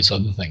various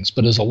other things.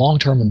 But as a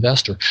long-term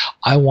investor,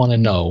 I want to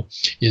know,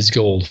 is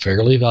gold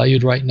fairly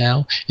valued right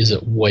now? Is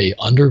it way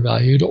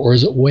undervalued, or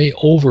is it way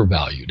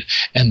overvalued?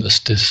 And the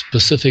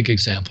specific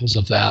examples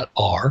of that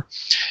are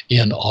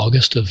in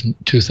August of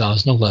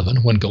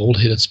 2011, when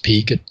gold hit its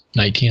peak at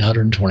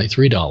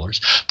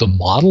 $1,923. The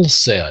model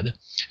said,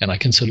 and I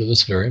consider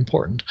this very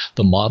important,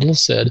 the model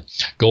said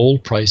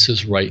gold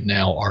prices right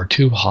now are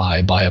too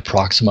high by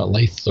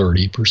approximately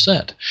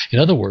 30%. In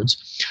other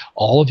words,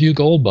 all of you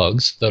gold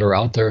bugs that are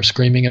out there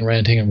screaming and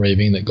ranting and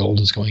raving that gold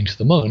is going to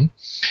the moon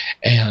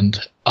and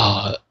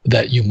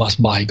that you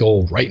must buy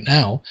gold right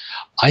now,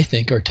 I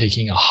think are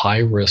taking a high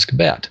risk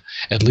bet,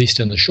 at least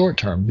in the short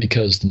term,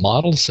 because the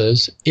model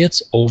says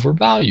it's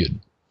overvalued.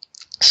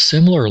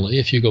 Similarly,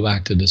 if you go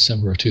back to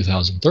December of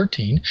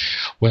 2013,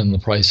 when the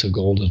price of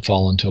gold had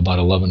fallen to about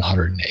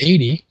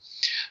 1,180,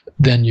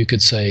 then you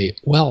could say,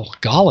 well,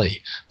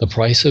 golly, the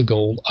price of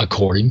gold,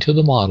 according to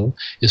the model,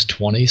 is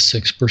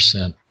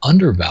 26%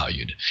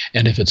 undervalued.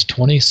 And if it's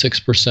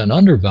 26%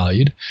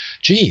 undervalued,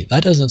 gee,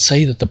 that doesn't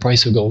say that the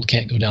price of gold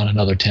can't go down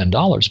another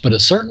 $10, but it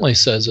certainly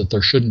says that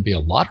there shouldn't be a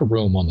lot of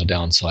room on the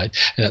downside.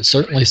 And it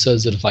certainly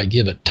says that if I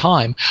give it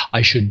time,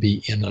 I should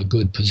be in a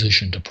good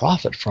position to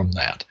profit from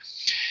that.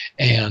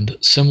 And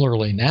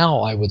similarly now,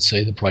 I would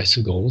say the price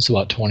of gold is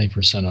about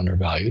 20%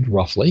 undervalued,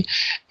 roughly.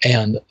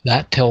 And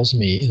that tells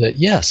me that,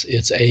 yes,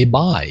 it's a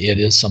buy. It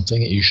is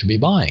something that you should be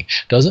buying.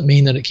 Doesn't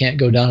mean that it can't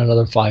go down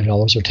another $5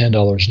 or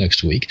 $10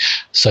 next week,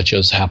 such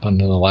as happened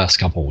in the last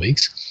couple of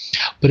weeks.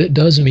 But it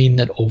does mean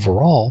that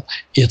overall,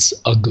 it's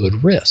a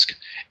good risk.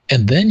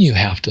 And then you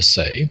have to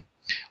say,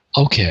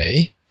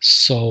 okay,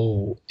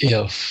 so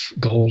if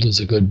gold is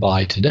a good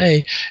buy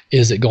today,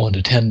 is it going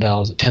to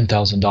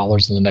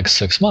 $10,000 in the next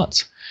 6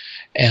 months?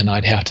 And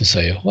I'd have to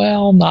say,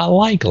 well, not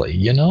likely.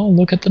 You know,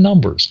 look at the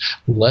numbers.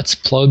 Let's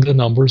plug the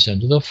numbers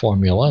into the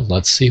formula.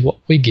 Let's see what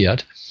we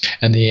get.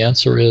 And the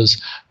answer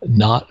is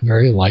not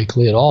very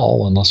likely at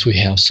all unless we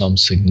have some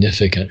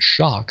significant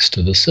shocks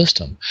to the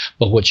system.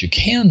 But what you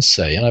can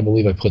say, and I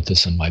believe I put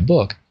this in my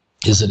book,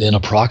 is that in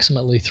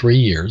approximately 3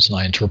 years, and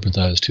I interpret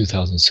that as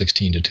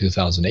 2016 to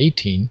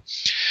 2018,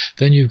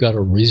 then you've got a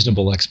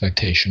reasonable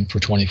expectation for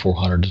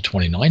 $2,400 to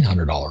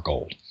 $2,900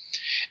 gold.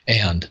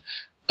 And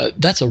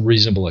that's a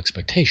reasonable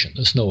expectation.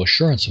 There's no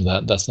assurance of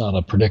that. That's not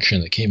a prediction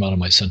that came out of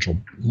my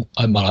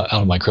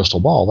crystal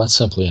ball. That's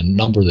simply a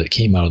number that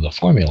came out of the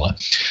formula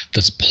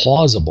that's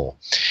plausible.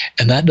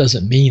 And that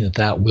doesn't mean that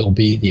that will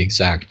be the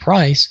exact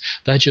price.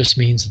 That just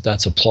means that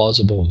that's a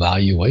plausible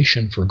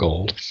valuation for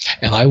gold.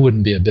 And I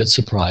wouldn't be a bit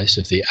surprised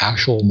if the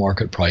actual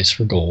market price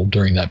for gold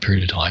during that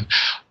period of time,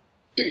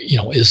 you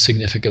know, is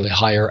significantly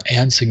higher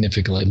and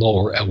significantly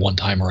lower at one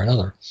time or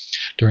another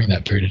during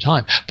that period of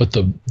time. But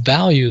the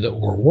value that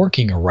we're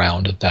working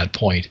around at that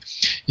point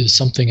is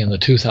something in the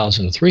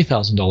 $2,000 to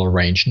 $3,000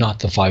 range, not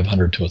the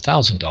 $500 to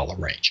 $1,000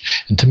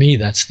 range. And to me,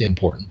 that's the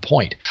important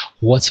point.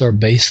 What's our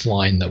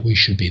baseline that we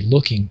should be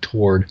looking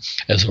toward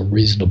as a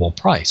reasonable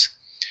price?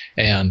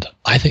 And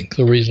I think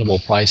the reasonable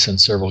price in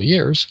several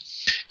years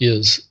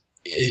is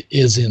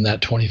in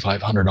that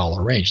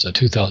 $2,500 range, that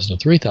 $2,000 to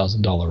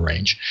 $3,000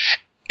 range.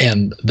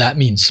 And that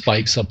means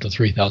spikes up to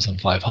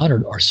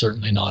 3,500 are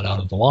certainly not out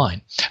of the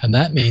line. And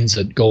that means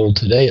that gold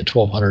today at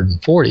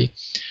 1,240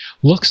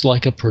 looks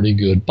like a pretty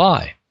good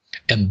buy.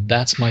 And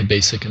that's my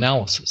basic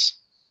analysis.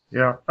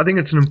 Yeah, I think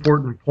it's an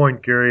important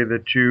point, Gary,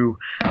 that you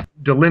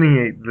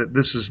delineate that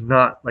this is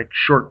not like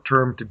short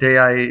term. Today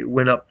I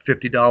went up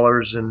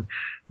 $50, and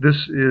this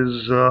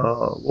is,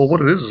 well,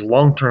 what it is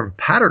long-term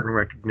pattern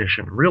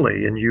recognition,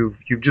 really. And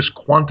you've just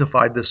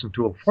quantified this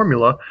into a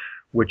formula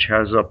which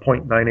has a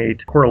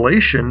 0.98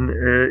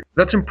 correlation.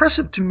 That's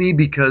impressive to me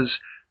because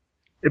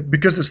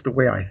it's the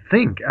way I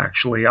think,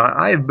 actually.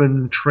 I've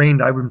been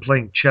trained, I've been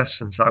playing chess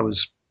since I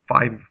was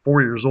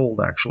 4 years old,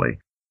 actually.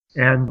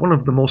 And one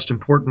of the most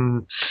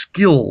important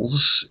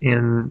skills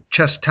in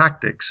chess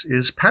tactics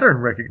is pattern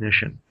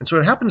recognition. And so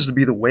it happens to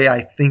be the way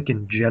I think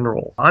in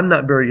general. I'm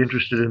not very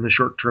interested in the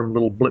short-term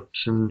little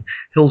blips and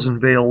hills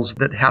and vales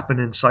that happen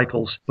in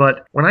cycles.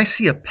 But when I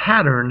see a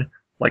pattern,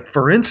 like,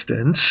 for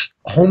instance,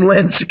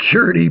 Homeland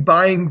Security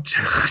buying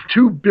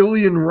 2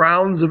 billion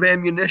rounds of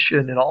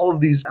ammunition and all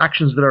of these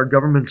actions that our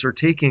governments are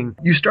taking,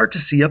 you start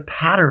to see a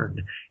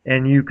pattern,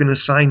 and you can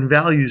assign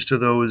values to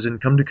those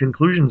and come to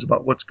conclusions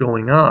about what's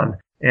going on.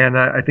 And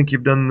I think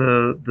you've done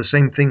the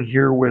same thing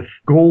here with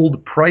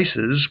gold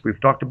prices.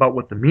 We've talked about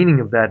what the meaning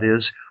of that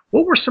is.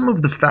 What were some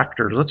of the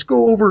factors? Let's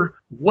go over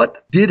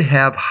what did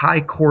have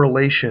high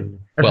correlation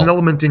as an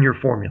element in your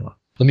formula.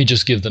 Let me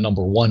just give the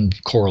number one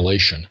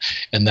correlation,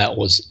 and that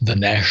was the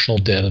national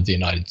debt of the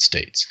United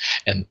States.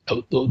 And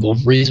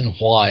the reason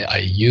why I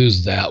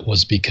used that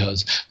was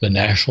because the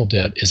national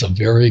debt is a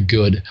very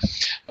good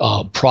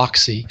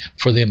proxy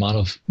for the amount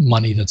of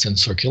money that's in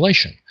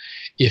circulation.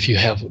 if you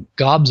have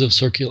gobs of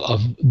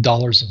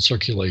dollars in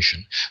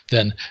circulation,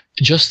 then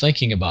just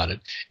thinking about it,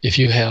 if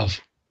you have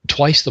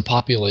twice the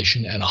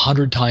population and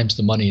 100 times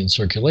the money in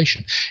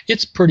circulation,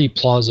 it's pretty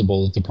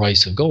plausible that the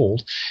price of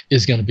gold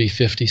is going to be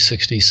 50,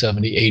 60,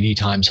 70, 80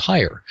 times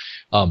higher.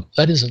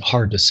 That isn't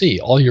hard to see.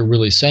 All you're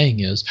really saying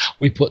is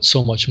we put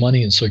so much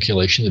money in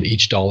circulation that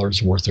each dollar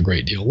is worth a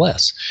great deal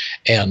less.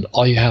 And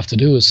all you have to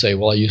do is say,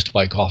 well, I used to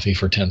buy coffee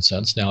for 10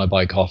 cents. Now I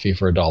buy coffee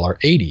for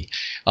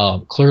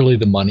 $1.80. Clearly,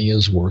 the money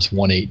is worth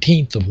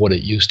 1/18 of what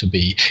it used to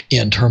be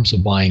in terms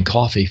of buying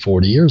coffee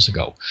 40 years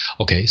ago.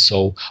 Okay,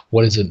 so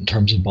what is it in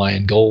terms of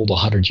buying gold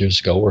 100 years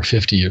ago or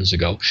 50 years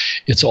ago?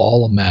 It's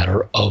all a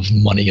matter of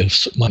money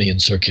in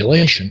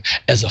circulation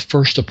as a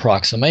first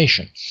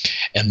approximation.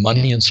 And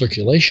money in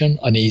circulation,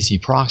 an easy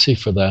proxy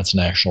for that's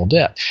national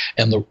debt.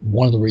 And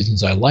one of the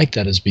reasons I like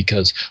that is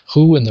because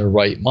who in their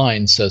right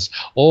mind says,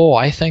 oh,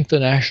 I think the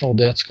national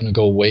debt's going to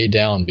go way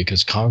down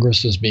because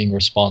Congress is being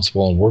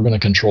responsible and we're going to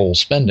control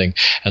spending.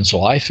 And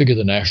so I figure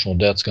the national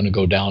debt's going to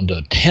go down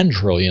to 10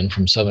 trillion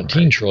from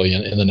 17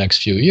 trillion in the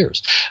next few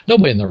years.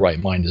 Nobody in their right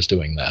mind is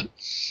doing that.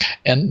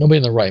 And nobody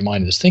in their right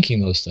mind is thinking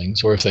those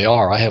things, or if they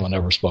are, I haven't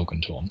ever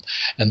spoken to them.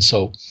 And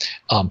so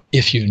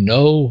if you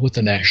know what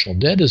the national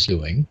debt is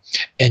doing,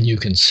 and you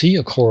can see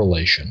a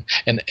correlation,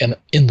 and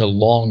in the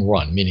long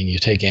run, meaning you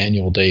take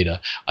annual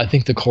data, I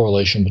think the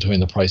correlation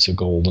between the price of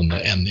gold and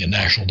the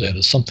national debt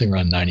is something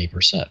around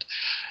 90%.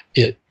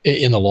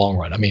 In the long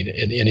run. I mean,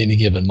 in any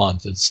given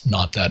month, it's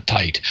not that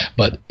tight.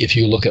 But if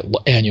you look at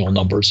annual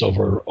numbers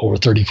over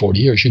 30, 40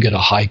 years, you get a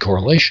high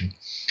correlation.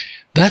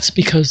 That's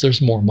because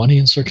there's more money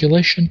in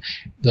circulation,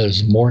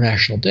 there's more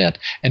national debt,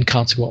 and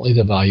consequently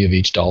the value of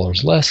each dollar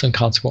is less, and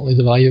consequently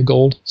the value of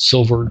gold,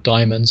 silver,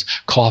 diamonds,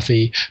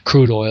 coffee,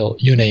 crude oil,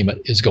 you name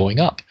it, is going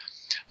up.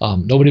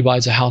 Nobody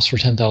buys a house for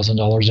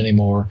 $10,000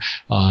 anymore.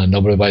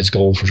 Nobody buys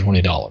gold for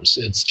 $20.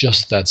 It's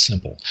just that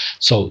simple.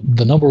 So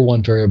the number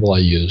one variable I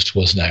used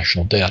was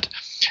national debt.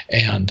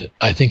 And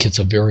I think it's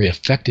a very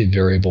effective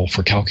variable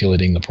for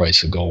calculating the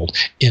price of gold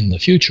in the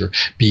future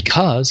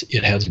because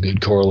it has a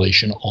good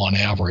correlation on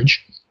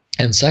average.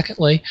 And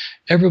secondly,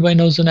 everybody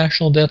knows the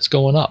national debt's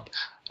going up.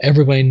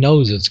 Everybody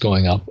knows it's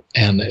going up,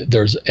 and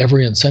there's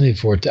every incentive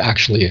for it to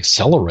actually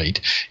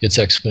accelerate its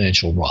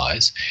exponential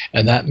rise.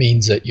 And that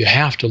means that you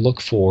have to look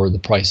for the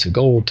price of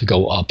gold to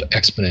go up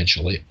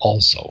exponentially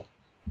also.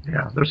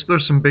 Yeah, there's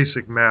some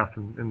basic math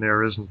in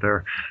there, isn't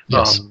there?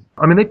 Yes.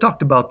 I mean, they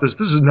talked about this.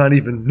 This is not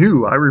even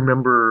new. I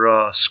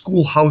remember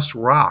Schoolhouse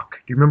Rock.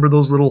 Do you remember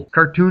those little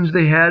cartoons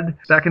they had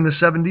back in the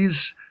 70s?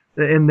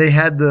 And they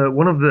had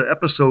one of the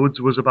episodes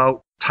was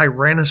about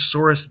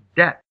Tyrannosaurus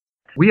debt.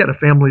 We had a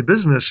family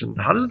business, and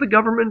how does the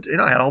government,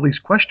 I had all these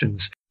questions.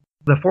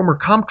 The former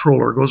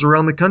comptroller goes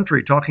around the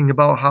country talking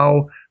about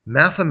how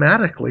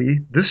mathematically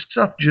this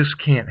stuff just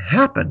can't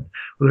happen,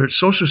 whether it's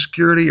Social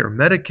Security or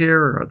Medicare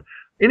or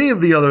any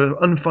of the other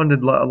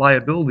unfunded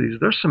liabilities.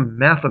 There's some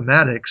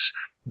mathematics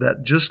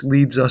that just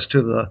leads us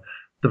to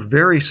the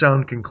very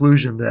sound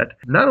conclusion that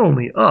not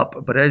only up,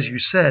 but as you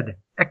said,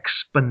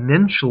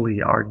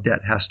 exponentially our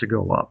debt has to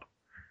go up.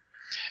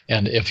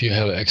 And if you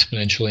have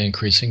exponentially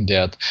increasing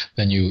debt,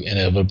 then you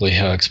inevitably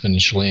have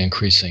exponentially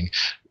increasing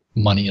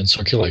money in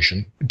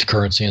circulation,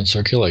 currency in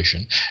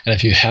circulation. And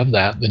if you have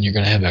that, then you're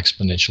going to have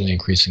exponentially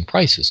increasing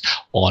prices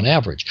on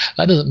average.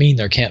 That doesn't mean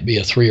there can't be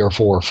a 3 or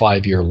 4 or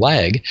 5 year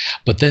lag,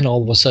 but then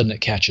all of a sudden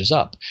it catches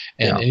up.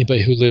 And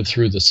anybody who lived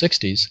through the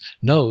 60s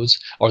knows,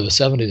 or the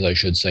 70s I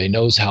should say,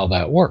 knows how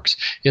that works.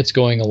 It's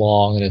going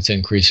along and it's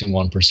increasing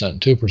 1%,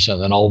 2%,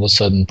 then all of a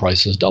sudden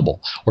prices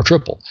double or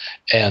triple.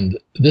 And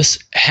this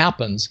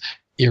happens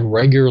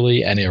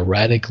irregularly and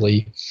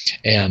erratically,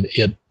 and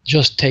it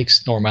just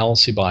takes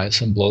normalcy bias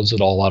and blows it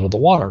all out of the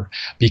water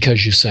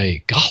because you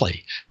say,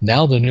 golly,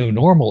 now the new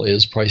normal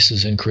is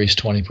prices increase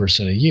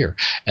 20% a year.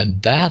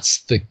 And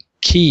that's the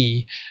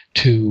key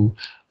to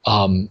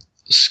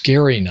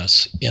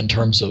scariness in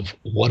terms of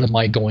what am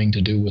I going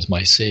to do with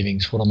my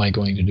savings? What am I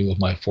going to do with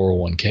my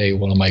 401k?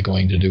 What am I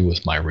going to do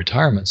with my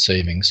retirement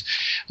savings?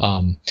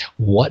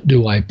 What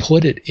do I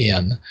put it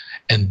in?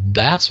 And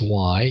that's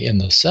why in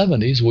the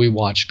 70s we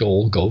watched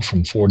gold go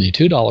from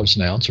 $42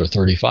 an ounce or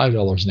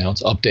 $35 an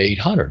ounce up to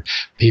 $800.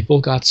 People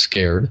got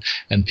scared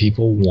and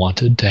people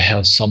wanted to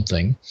have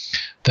something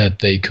that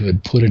they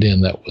could put it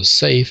in that was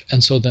safe.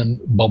 And so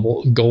then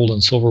gold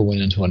and silver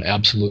went into an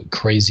absolute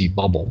crazy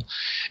bubble,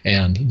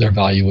 and their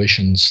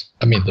valuations,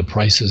 the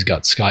prices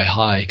got sky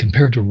high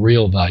compared to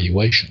real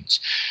valuations.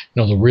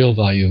 The real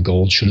value of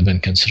gold should have been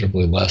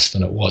considerably less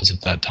than it was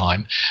at that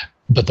time.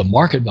 But the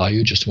market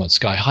value just went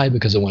sky high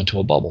because it went to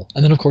a bubble.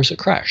 And then, of course, it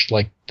crashed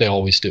like they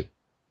always do.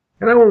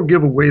 And I won't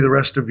give away the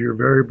rest of your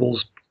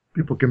variables.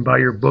 People can buy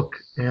your book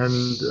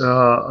and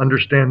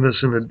understand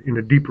this in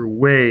a deeper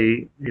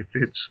way if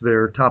it's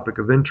their topic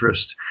of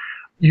interest.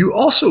 You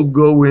also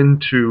go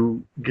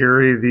into,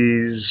 Gary,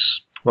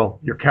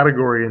 your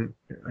category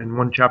in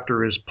one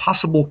chapter is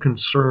possible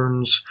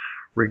concerns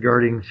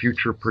regarding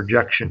future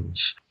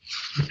projections.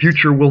 The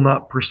future will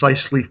not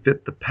precisely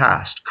fit the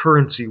past,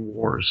 currency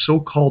wars,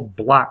 so-called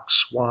black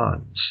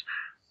swans.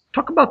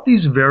 Talk about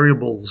these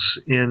variables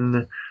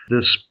in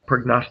this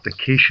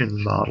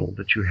prognostication model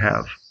that you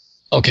have.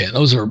 Okay,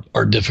 those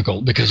are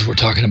difficult because we're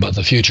talking about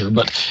the future.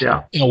 But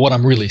Yeah. what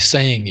I'm really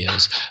saying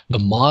is the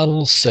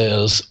model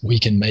says we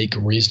can make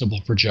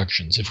reasonable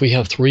projections. If we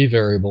have three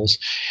variables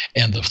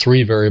and the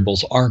three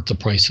variables aren't the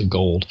price of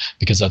gold,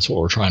 because that's what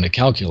we're trying to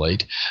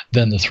calculate,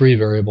 then the three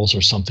variables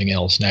are something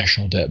else,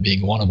 national debt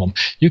being one of them.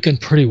 You can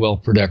pretty well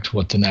predict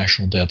what the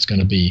national debt's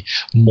going to be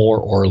more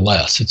or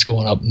less. It's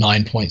going up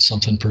 9 point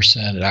something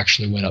percent. It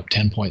actually went up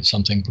 10 point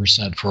something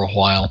percent for a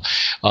while.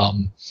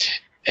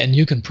 And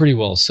you can pretty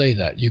well say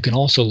that. You can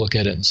also look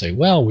at it and say,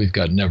 well, we've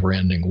got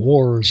never-ending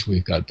wars,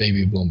 we've got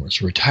baby boomers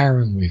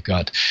retiring, we've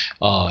got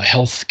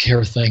health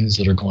care things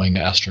that are going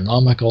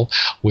astronomical,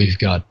 we've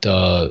got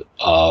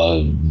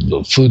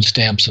food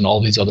stamps and all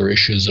these other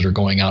issues that are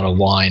going out of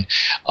line.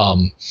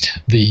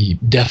 The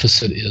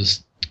deficit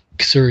is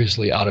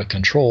seriously out of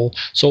control.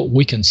 So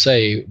we can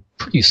say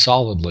pretty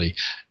solidly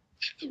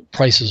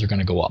prices are going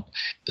to go up.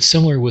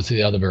 Similar with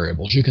the other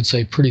variables, you can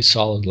say pretty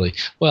solidly,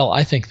 well,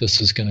 I think this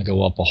is going to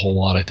go up a whole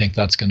lot. I think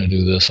that's going to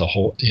do this a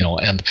whole,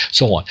 and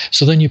so on.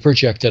 So then you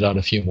project it out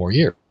a few more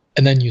years.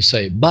 And then you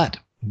say, but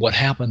what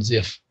happens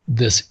if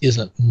this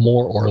isn't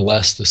more or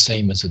less the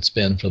same as it's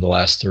been for the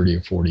last 30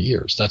 or 40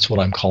 years? That's what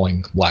I'm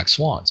calling black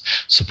swans.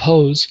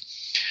 Suppose,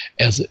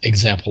 as an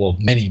example of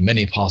many,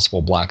 many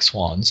possible black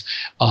swans,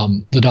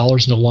 the dollar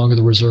is no longer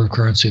the reserve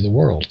currency of the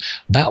world.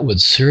 That would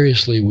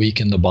seriously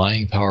weaken the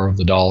buying power of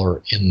the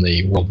dollar in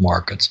the world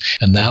markets,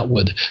 and that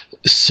would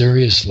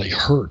seriously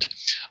hurt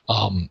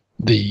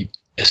the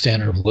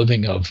standard of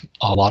living of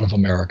a lot of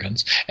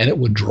Americans, and it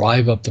would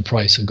drive up the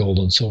price of gold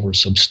and silver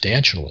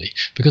substantially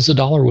because the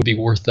dollar would be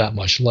worth that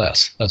much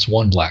less. That's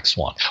one black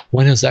swan.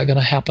 When is that going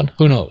to happen?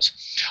 Who knows?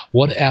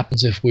 What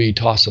happens if we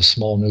toss a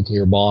small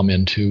nuclear bomb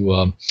into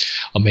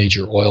a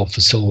major oil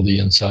facility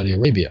in Saudi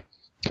Arabia?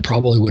 It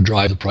probably would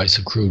drive the price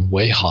of crude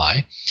way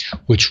high,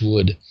 which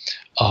would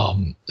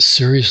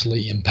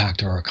seriously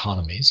impact our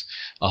economies.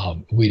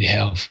 We'd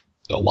have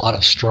a lot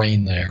of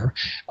strain there.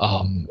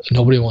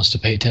 Nobody wants to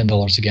pay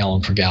 $10 a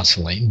gallon for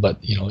gasoline, but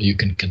you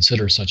can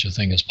consider such a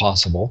thing as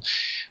possible.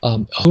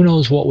 Who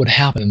knows what would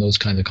happen in those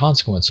kinds of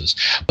consequences?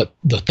 But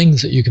the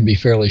things that you can be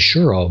fairly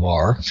sure of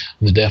are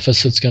the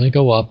deficit's going to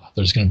go up.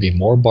 There's going to be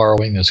more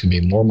borrowing. There's going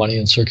to be more money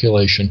in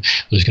circulation.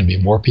 There's going to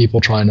be more people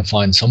trying to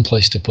find some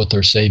place to put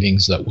their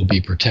savings that will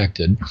be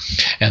protected,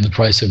 and the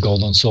price of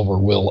gold and silver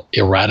will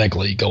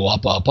erratically go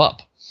up, up,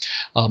 up.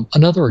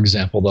 Another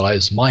example that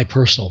is my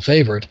personal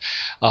favorite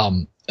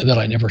that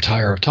I never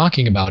tire of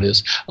talking about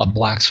is a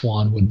black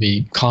swan would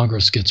be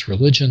Congress gets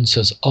religion,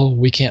 says, oh,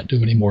 we can't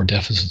do any more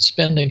deficit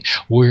spending.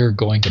 We're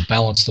going to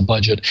balance the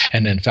budget.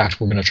 And in fact,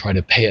 we're going to try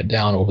to pay it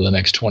down over the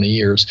next 20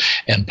 years.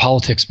 And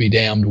politics be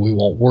damned, we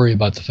won't worry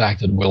about the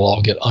fact that we'll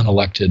all get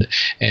unelected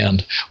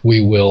and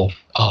we will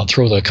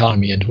throw the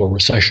economy into a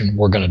recession.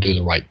 We're going to do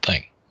the right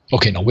thing.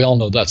 Okay, now we all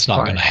know that's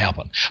not going to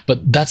happen, but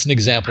that's an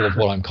example of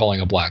what I'm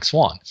calling a black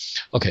swan.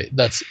 Okay,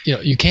 that's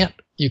you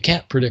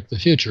can't predict the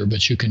future,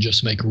 but you can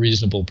just make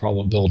reasonable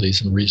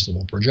probabilities and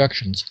reasonable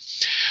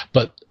projections.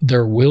 But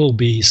there will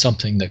be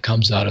something that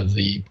comes out of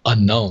the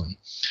unknown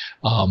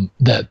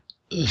that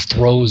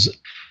throws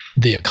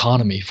the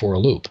economy for a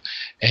loop.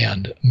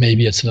 And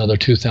maybe it's another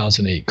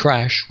 2008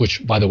 crash,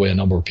 which, by the way, a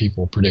number of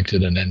people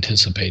predicted and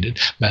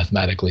anticipated,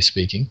 mathematically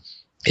speaking.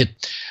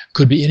 It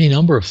could be any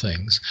number of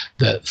things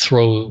that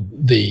throw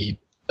the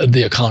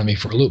economy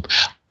for a loop.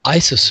 I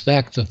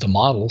suspect that the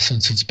model,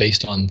 since it's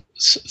based on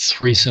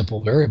three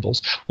simple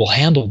variables, will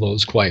handle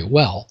those quite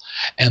well,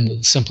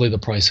 and simply the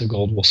price of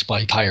gold will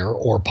spike higher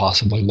or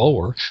possibly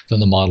lower than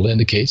the model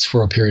indicates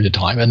for a period of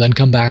time, and then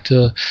come back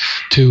to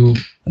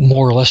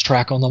more or less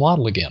track on the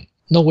model again.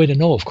 No way to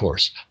know, of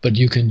course, but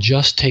you can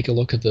just take a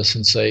look at this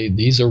and say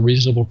these are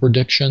reasonable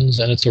predictions,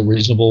 and it's a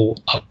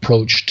reasonable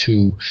approach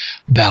to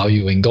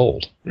valuing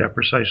gold. Yeah,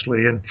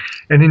 precisely. And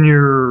in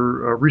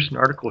your recent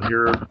article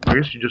here, I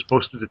guess you just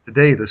posted it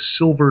today, the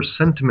silver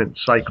sentiment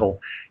cycle,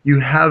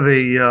 you have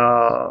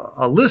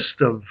a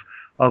list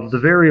of the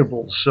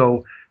variables.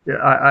 So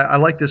I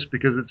like this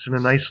because it's in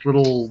a nice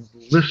little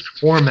list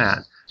format.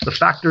 The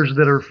factors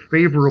that are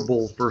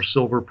favorable for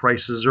silver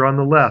prices are on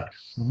the left.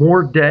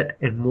 More debt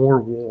and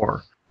more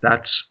war.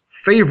 That's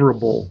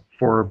favorable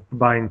for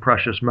buying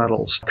precious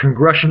metals.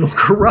 Congressional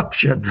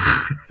corruption.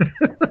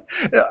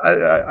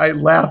 I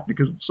laugh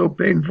because it's so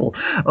painful.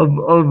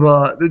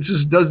 It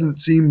just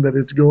doesn't seem that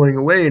it's going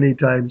away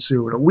anytime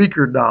soon. A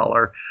weaker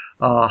dollar,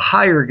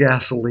 higher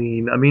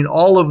gasoline. I mean,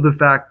 all of the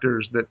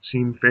factors that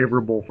seem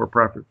favorable for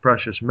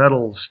precious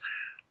metals.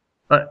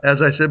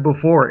 As I said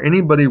before,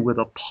 anybody with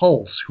a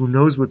pulse who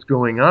knows what's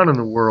going on in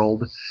the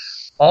world,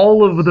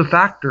 all of the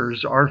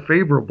factors are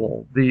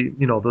favorable. The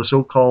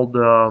so-called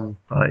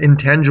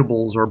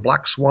intangibles or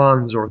black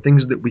swans or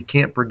things that we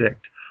can't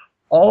predict.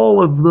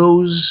 All of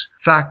those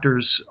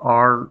factors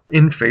are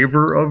in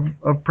favor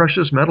of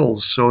precious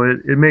metals. So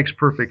it makes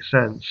perfect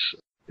sense.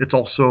 It's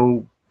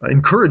also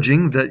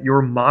encouraging that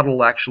your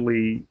model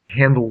actually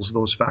handles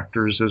those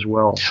factors as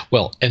well.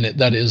 Well, and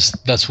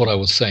that's what I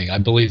was saying. I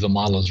believe the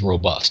model is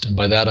robust, and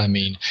by that I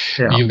mean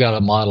Yeah. you've got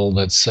a model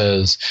that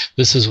says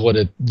this is what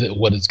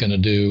it's going to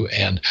do.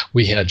 And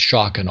we had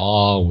shock and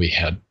awe, we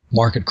had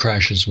market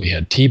crashes, we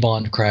had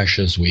T-bond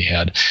crashes, we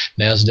had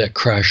NASDAQ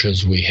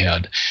crashes, we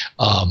had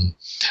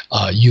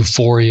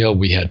euphoria,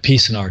 we had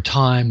peace in our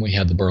time, we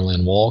had the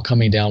Berlin Wall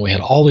coming down, we had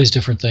all these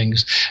different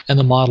things, and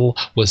the model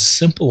was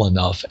simple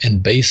enough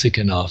and basic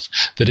enough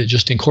that it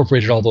just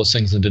incorporated all those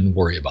things and didn't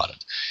worry about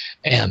it.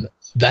 And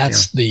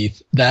that's the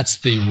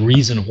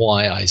reason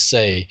why I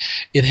say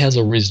it has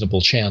a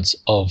reasonable chance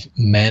of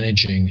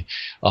managing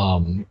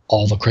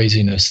all the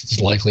craziness that's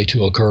likely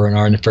to occur in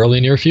our fairly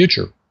near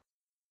future.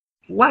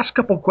 Last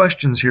couple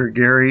questions here,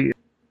 Gary.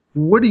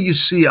 What do you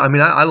see? I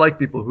mean, I like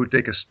people who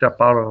take a step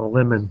out on a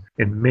limb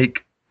and make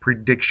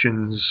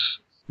predictions,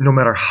 no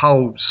matter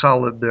how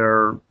solid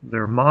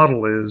their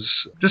model is,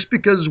 just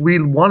because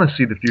we want to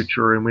see the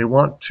future and we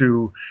want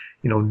to,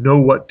 know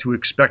what to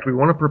expect. We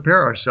want to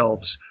prepare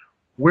ourselves.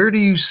 Where do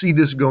you see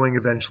this going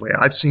eventually?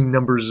 I've seen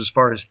numbers as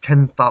far as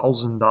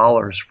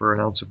 $10,000 for an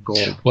ounce of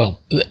gold.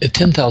 Well,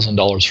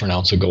 $10,000 for an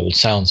ounce of gold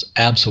sounds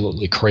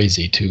absolutely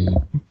crazy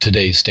to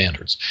today's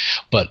standards,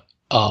 but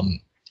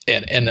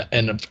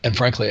and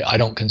frankly, I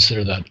don't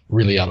consider that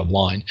really out of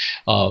line.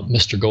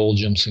 Mr. Gold,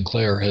 Jim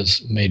Sinclair,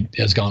 has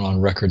gone on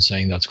record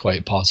saying that's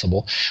quite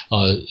possible.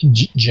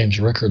 James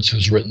Rickards,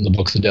 who's written the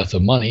book The Death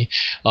of Money,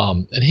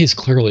 and he's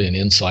clearly an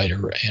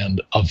insider and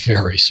a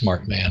very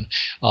smart man,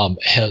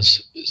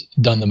 has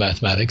done the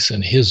mathematics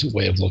in his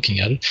way of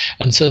looking at it,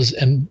 and says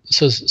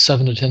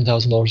 $7,000 to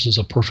 $10,000 is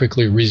a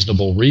perfectly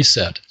reasonable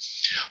reset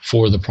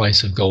for the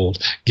price of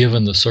gold,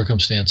 given the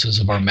circumstances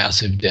of our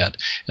massive debt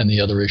and the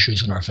other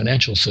issues in our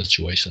financial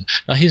situation.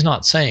 Now, he's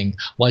not saying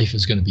life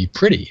is going to be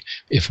pretty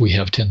if we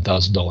have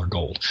 $10,000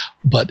 gold,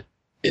 but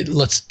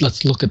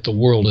let's look at the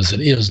world as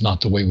it is,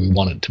 not the way we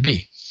want it to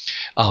be.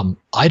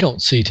 I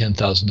don't see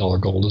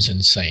 $10,000 gold as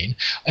insane.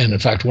 And in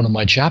fact, one of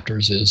my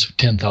chapters is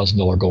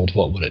 $10,000 gold,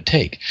 what would it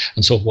take?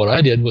 And so what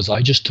I did was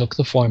I just took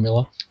the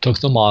formula, took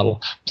the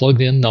model,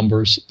 plugged in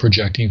numbers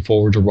projecting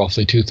forward to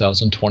roughly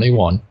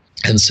 2021,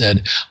 and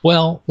said,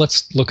 well,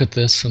 let's look at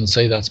this and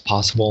say that's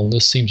possible, and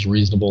this seems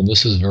reasonable, and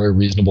this is very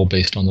reasonable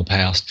based on the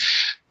past.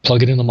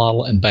 Plug it in the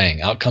model, and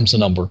bang, out comes the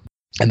number.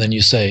 And then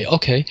you say,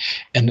 okay,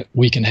 and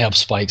we can have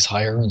spikes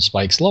higher and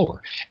spikes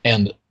lower.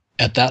 And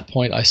at that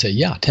point, I say,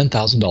 yeah,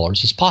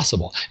 $10,000 is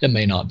possible. It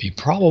may not be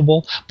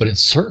probable, but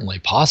it's certainly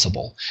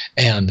possible.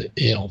 And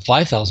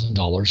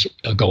 $5,000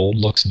 a gold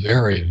looks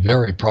very,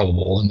 very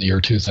probable in the year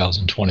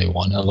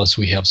 2021, unless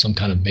we have some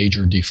kind of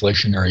major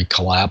deflationary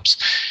collapse,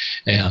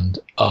 and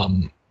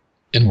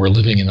we're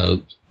living in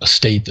a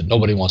state that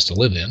nobody wants to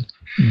live in.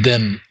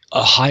 Then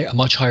a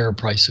much higher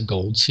price of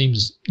gold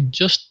seems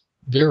just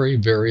very,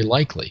 very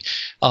likely.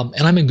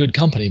 And I'm in good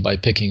company by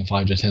picking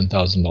 $5,000 to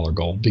 $10,000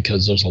 gold,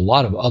 because there's a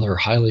lot of other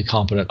highly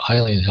competent,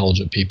 highly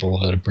intelligent people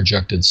that have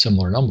projected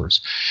similar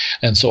numbers.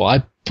 And so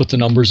I put the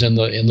numbers in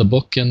the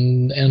book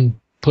and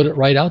put it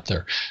right out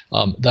there.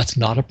 That's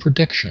not a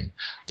prediction.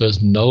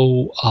 There's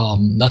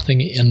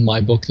nothing in my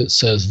book that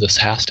says this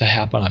has to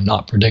happen. I'm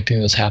not predicting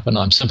this happen.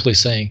 I'm simply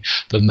saying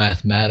the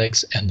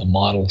mathematics and the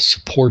model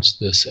supports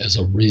this as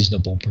a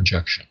reasonable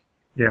projection.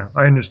 Yeah,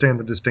 I understand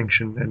the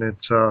distinction, and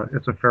it's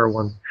a fair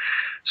one.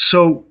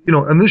 So,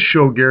 on this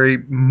show, Gary,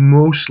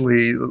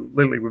 mostly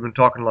lately we've been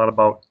talking a lot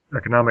about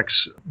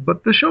economics,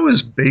 but the show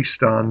is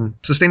based on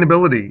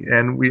sustainability,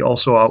 and we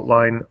also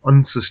outline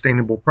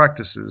unsustainable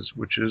practices,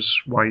 which is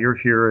why you're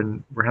here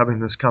and we're having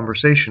this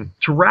conversation.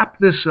 To wrap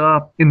this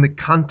up in the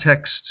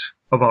context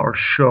of our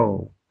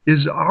show,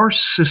 is our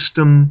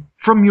system,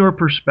 from your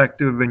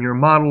perspective and your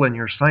model and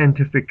your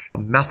scientific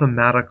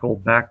mathematical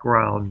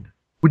background,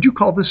 would you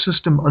call this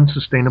system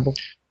unsustainable,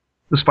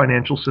 this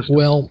financial system?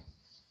 Well,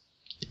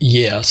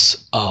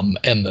 yes, and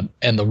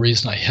the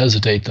reason I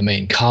hesitate, the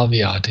main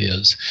caveat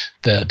is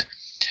that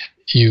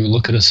you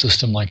look at a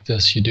system like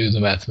this, you do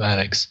the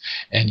mathematics,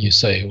 and you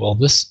say, well,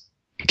 this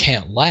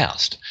can't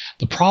last.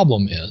 The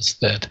problem is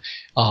that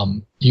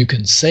you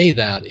can say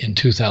that in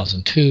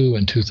 2002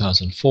 and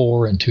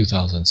 2004 and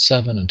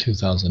 2007 and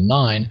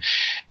 2009,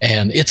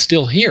 and it's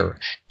still here.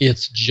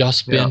 It's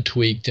just been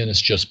tweaked and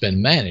it's just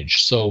been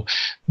managed. So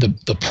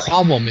the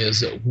problem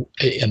is that,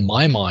 in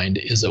my mind,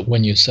 is that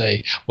when you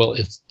say, well,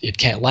 it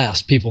can't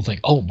last, people think,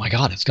 oh my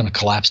God, it's going to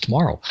collapse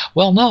tomorrow.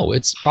 Well, no,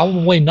 it's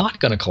probably not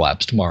going to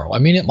collapse tomorrow. I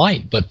mean, it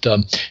might, but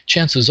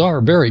chances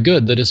are very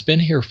good that it's been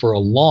here for a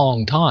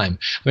long time.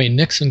 I mean,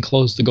 Nixon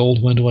closed the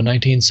gold window in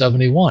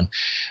 1971.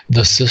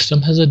 The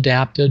system has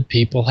adapted.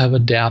 People have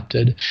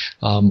adapted.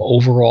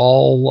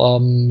 Overall,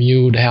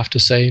 you'd have to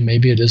say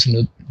maybe it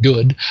isn't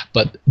good,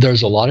 but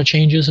there's a lot of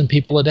changes and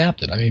people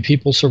adapted. I mean,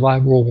 people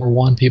survived World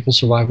War I, people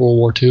survived World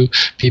War II,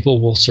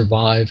 people will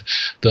survive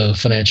the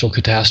financial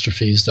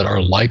catastrophes that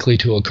are likely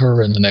to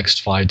occur in the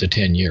next 5 to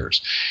 10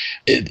 years.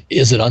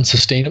 Is it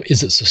unsustainable?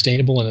 Is it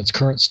sustainable in its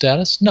current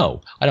status?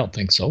 No, I don't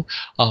think so.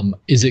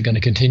 Is it going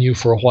to continue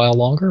for a while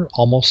longer?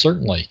 Almost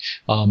certainly.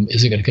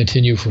 Is it going to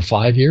continue for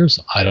 5 years?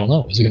 I don't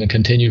know. Is it going to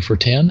continue for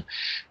 10?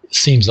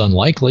 Seems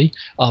unlikely,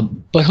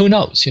 but who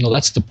knows?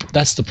 That's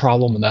the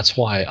problem, and that's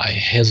why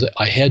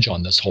I hedge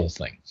on this whole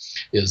thing.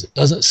 It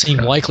doesn't seem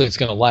likely it's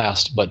going to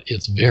last, but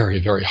it's very,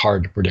 very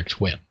hard to predict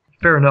when.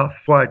 Fair enough.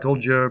 Why I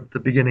told you at the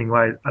beginning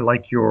why I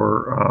like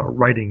your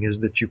writing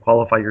is that you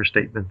qualify your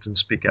statements and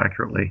speak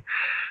accurately.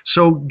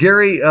 So,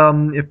 Gary,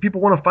 if people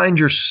want to find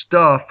your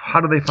stuff,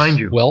 how do they find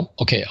you? Well,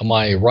 okay,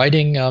 my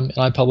writing, and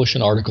I publish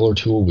an article or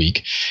two a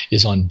week,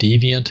 is on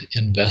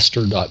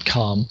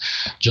deviantinvestor.com,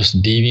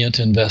 just Deviant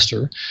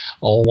Investor,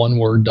 all one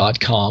word,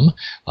 .com.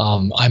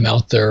 I'm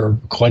out there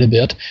quite a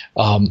bit.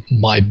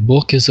 My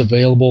book is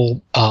available.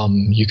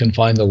 You can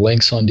find the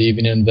links on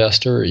Deviant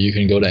Investor. You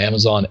can go to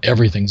Amazon.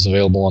 Everything's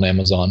available on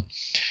Amazon.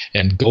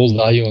 And gold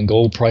value and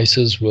gold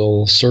prices,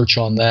 we'll search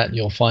on that,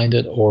 you'll find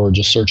it, or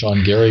just search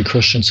on Gary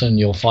Christenson,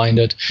 you'll find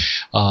it.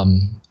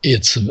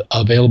 It's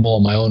available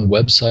on my own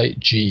website,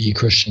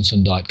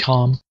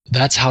 gechristenson.com.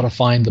 That's how to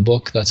find the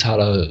book. That's how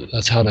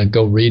to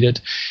go read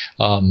it.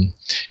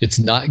 It's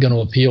not going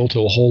to appeal to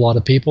a whole lot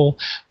of people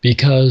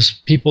because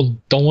people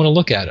don't want to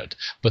look at it.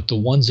 But the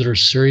ones that are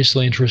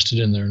seriously interested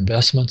in their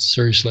investments,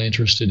 seriously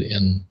interested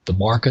in the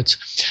markets,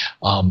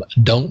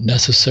 don't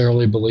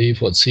necessarily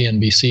believe what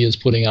CNBC is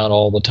putting out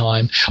all the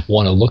time,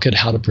 want to look at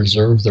how to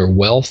preserve their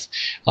wealth,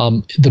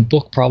 the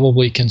book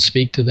probably can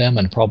speak to them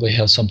and probably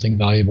has something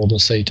valuable to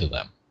say to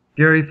them.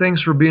 Gary,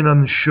 thanks for being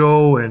on the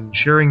show and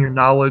sharing your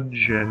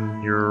knowledge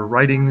and your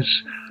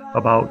writings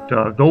about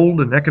gold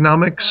and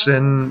economics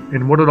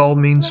and what it all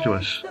means to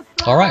us.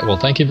 All right. Well,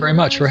 thank you very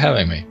much for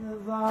having me.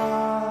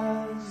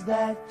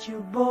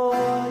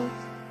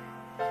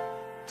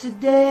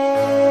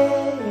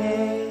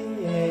 Today